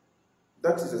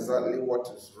 That is exactly what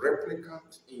is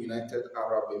replicant in United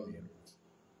Arab Emirates.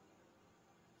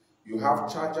 You have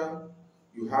Sharjah,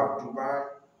 you have Dubai,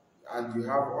 and you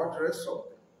have all the rest of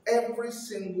them. Every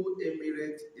single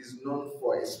emirate is known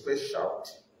for a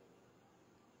specialty.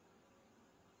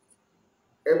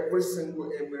 Every single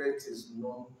emirate is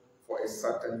known for a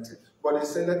certain thing. But they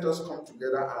say, let us come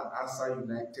together and answer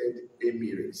United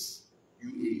Emirates,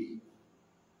 UAE,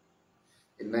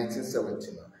 in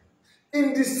 1979.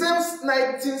 In the same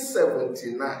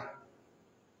 1979,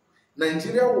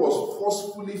 Nigeria was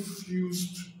forcefully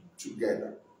fused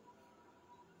together.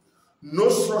 No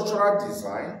structural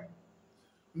design,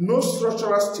 no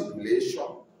structural stipulation,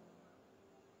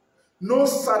 no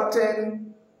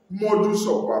certain modus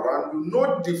operandi,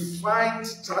 no defined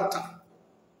charter.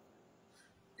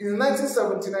 In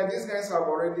 1979, these guys have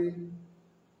already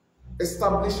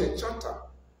established a charter.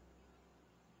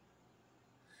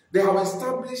 They have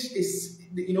established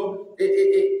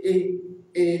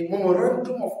a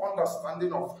memorandum of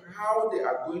understanding of how they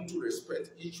are going to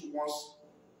respect each one's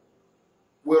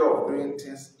way of doing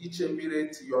things. Each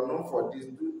emirate, you are known for this,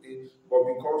 do this, but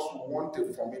because we want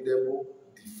a formidable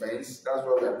defense, that's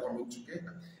why we are coming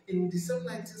together. In December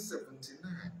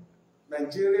 1979,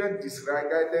 Nigeria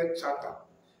disregarded charter,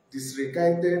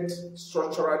 disregarded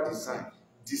structural design,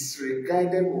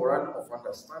 disregarded memorandum of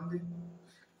understanding.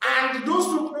 And those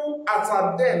people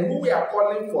at then who we are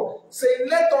calling for, saying,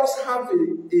 let us have a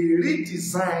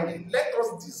redesigning, let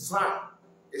us design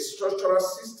a structural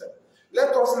system,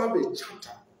 let us have a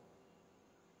charter.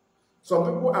 Some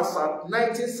people as at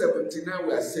 1979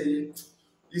 were saying,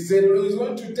 it's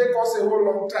going to take us a whole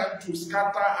long time to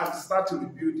scatter and start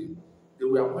rebuilding. They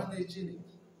were managing it.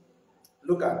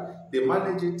 Look at, they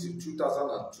managed it in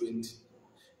 2020.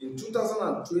 In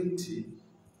 2020,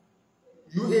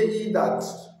 UAE that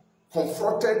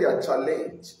confronted their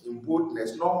challenge in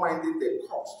boldness, not minding the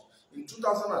cost. In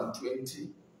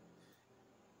 2020,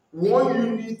 one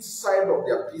unit side of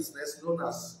their business known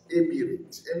as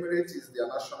Emirate, Emirate is their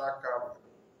national carrier,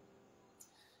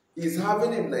 is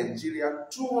having in Nigeria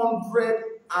 $200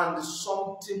 and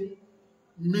something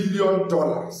million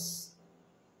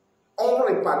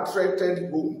unrepatriated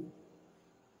home.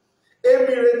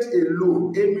 Emirate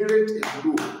alone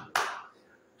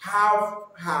have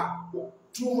her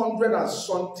 $200 and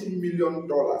something million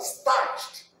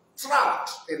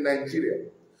trapped in Nigeria.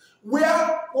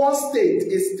 Where one state,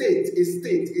 a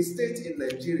state in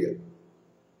Nigeria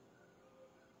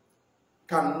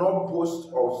cannot boast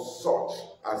of such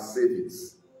as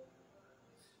savings.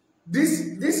 This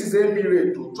is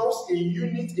Emirate, just a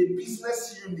unit, a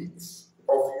business unit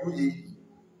of UAE,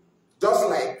 just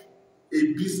like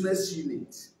a business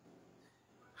unit,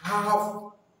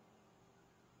 have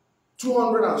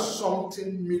 $200 and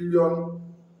something million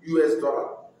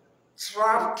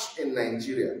trapped in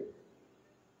Nigeria.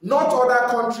 Not other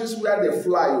countries where they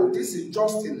fly. This is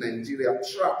just in Nigeria,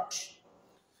 trapped.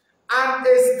 And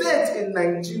a state in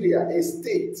Nigeria, a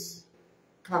state,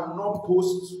 cannot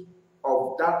boast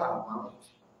of that amount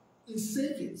in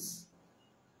savings.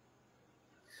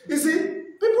 You see,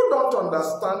 people don't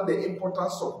understand the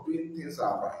importance of doing things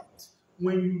right.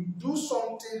 When you do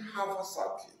something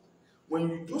haphazardly, when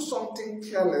you do something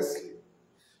carelessly,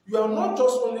 you are not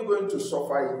just only going to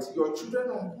suffer it, your children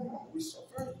unborn will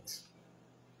suffer it.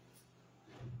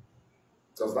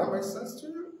 Does that make sense to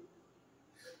you?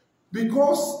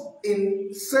 Because in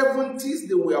the 70s,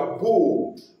 they were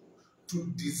bold to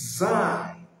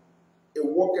design a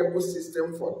workable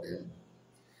system for them.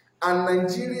 And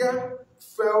Nigeria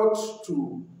failed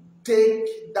to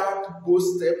take that bold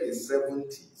step in the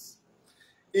 70s.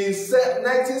 In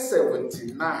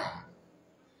 1979,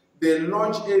 they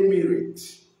launched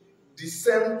Emirate. The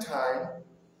same time,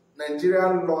 Nigeria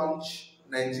launched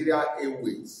Nigeria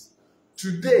Airways.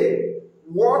 Today,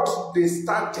 what they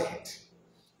started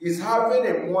is having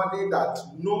a money that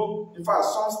in fact,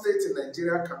 some states in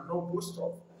Nigeria cannot boast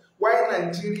of. Why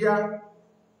Nigeria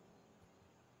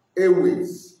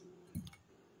Airways,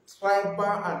 tribal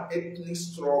and ethnic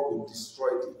struggle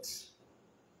destroyed it.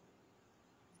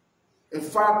 In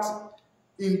fact,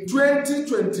 in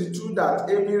 2022, that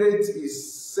Emirates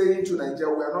is saying to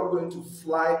Nigeria, we are not going to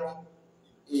fly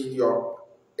in your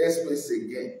airspace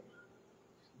again,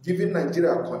 giving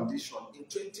Nigeria a condition. In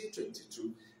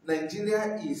 2022,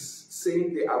 Nigeria is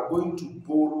saying they are going to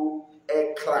borrow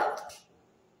aircraft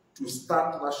to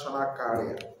start national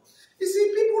carrier. You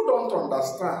see, people don't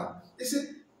understand. You see,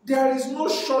 there is no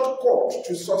shortcut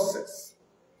to success.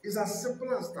 It's as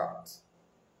simple as that.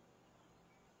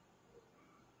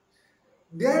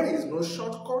 There is no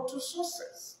shortcut to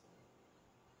success.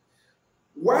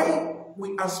 Why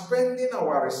we are spending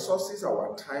our resources,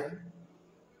 our time,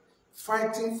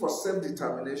 fighting for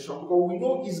self-determination, because we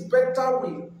know it's better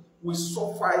we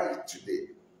suffer it today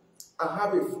and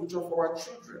have a future for our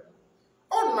children.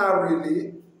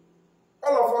 Ordinarily,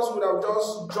 all of us would have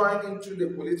just joined into the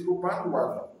political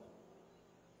bandwagon.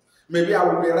 Maybe I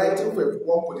will be writing for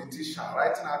one politician,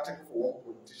 writing an article for one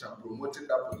politician, promoting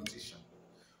that politician.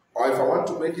 Or if I want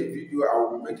to make a video, I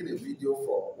will be making a video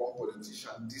for one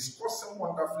politician, discussing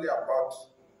wonderfully about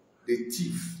the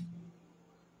thief.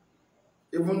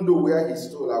 Even though where he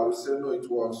stole, I will say, no, it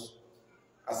was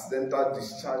accidental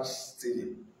discharge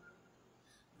stealing.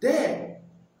 Then,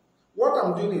 what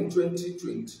I'm doing in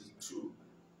 2022,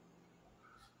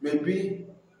 maybe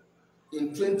in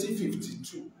in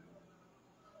 2052,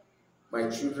 my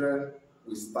children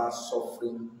will start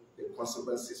suffering the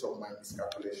consequences of my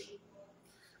miscalculation.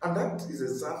 And that is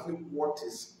exactly what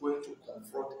is going to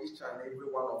confront each and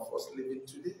every one of us living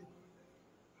today.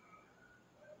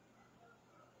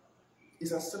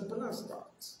 It's as simple as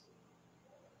that.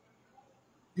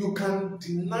 You can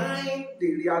deny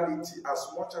the reality as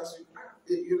much as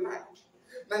you like.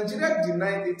 Nigeria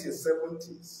denied it in the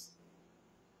 70s.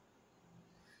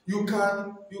 You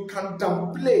can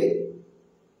downplay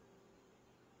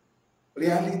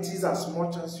realities as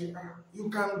much as you are. You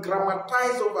can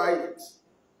grammatize over it.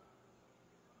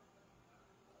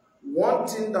 One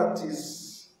thing that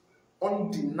is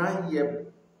undeniable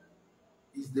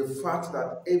is the fact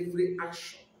that every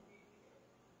action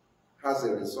has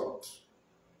a result.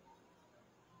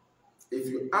 If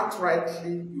you act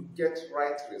rightly, you get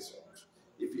right result.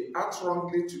 If you act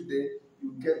wrongly today,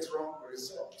 you get wrong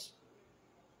result.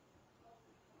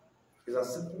 It's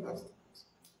as simple as that.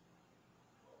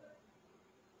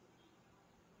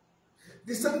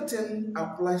 The same thing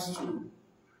applies to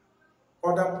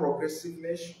other progressive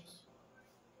nations.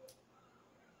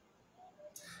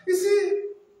 You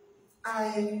see,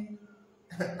 I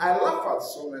laugh at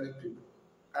so many people.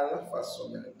 I laugh at so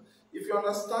many people. If you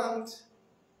understand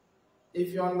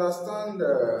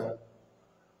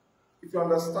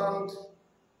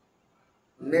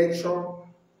nature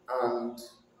and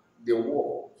the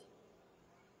world,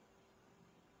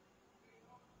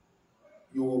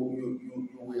 you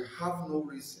will have no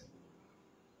reason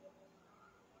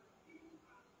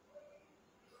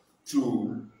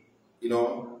to,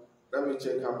 let me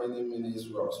check how many minutes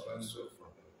we have spent so far.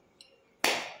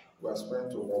 We have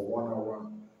spent over 1 hour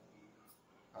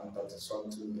and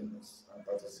 30-something minutes and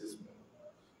 36 minutes.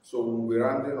 So we'll be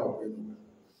rounding up anyway.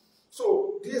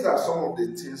 So these are some of the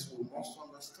things we must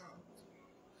understand.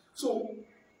 So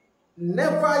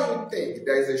never you think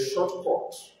there is a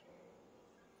shortcut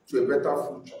to a better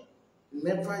future.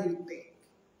 Never you think.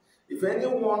 If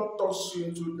anyone tosses you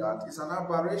into that, it's an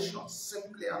aberration,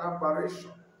 simply an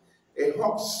aberration, a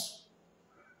hoax.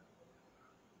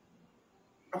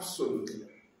 Absolutely.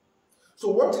 So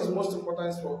what is most important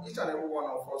is for each and every one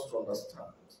of us to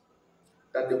understand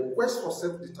that the quest for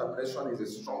self-determination is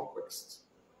a strong quest.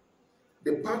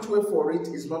 The pathway for it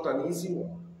is not an easy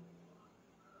one.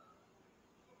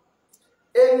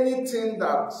 Anything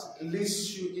that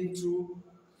leads you into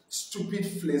stupid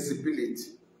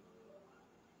flexibility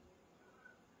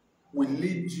will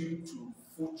lead you to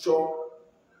future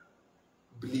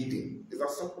bleeding. It's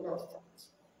as simple as that.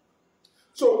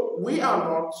 So we are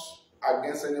not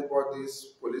against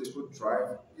anybody's political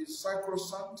drive. It's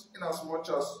sacrosanct in as much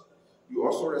as you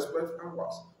also respect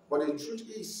ours. But the truth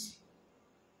is,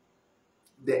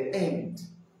 the end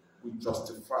will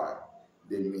justify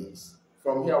the means.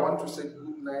 From here, I want to say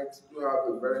good night. Do have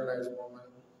a very nice moment.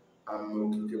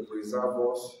 And may preserve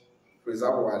us,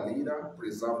 preserve our leader,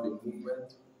 preserve the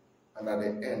movement, and at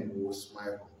the end, we will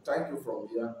smile. Thank you from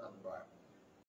here and bye.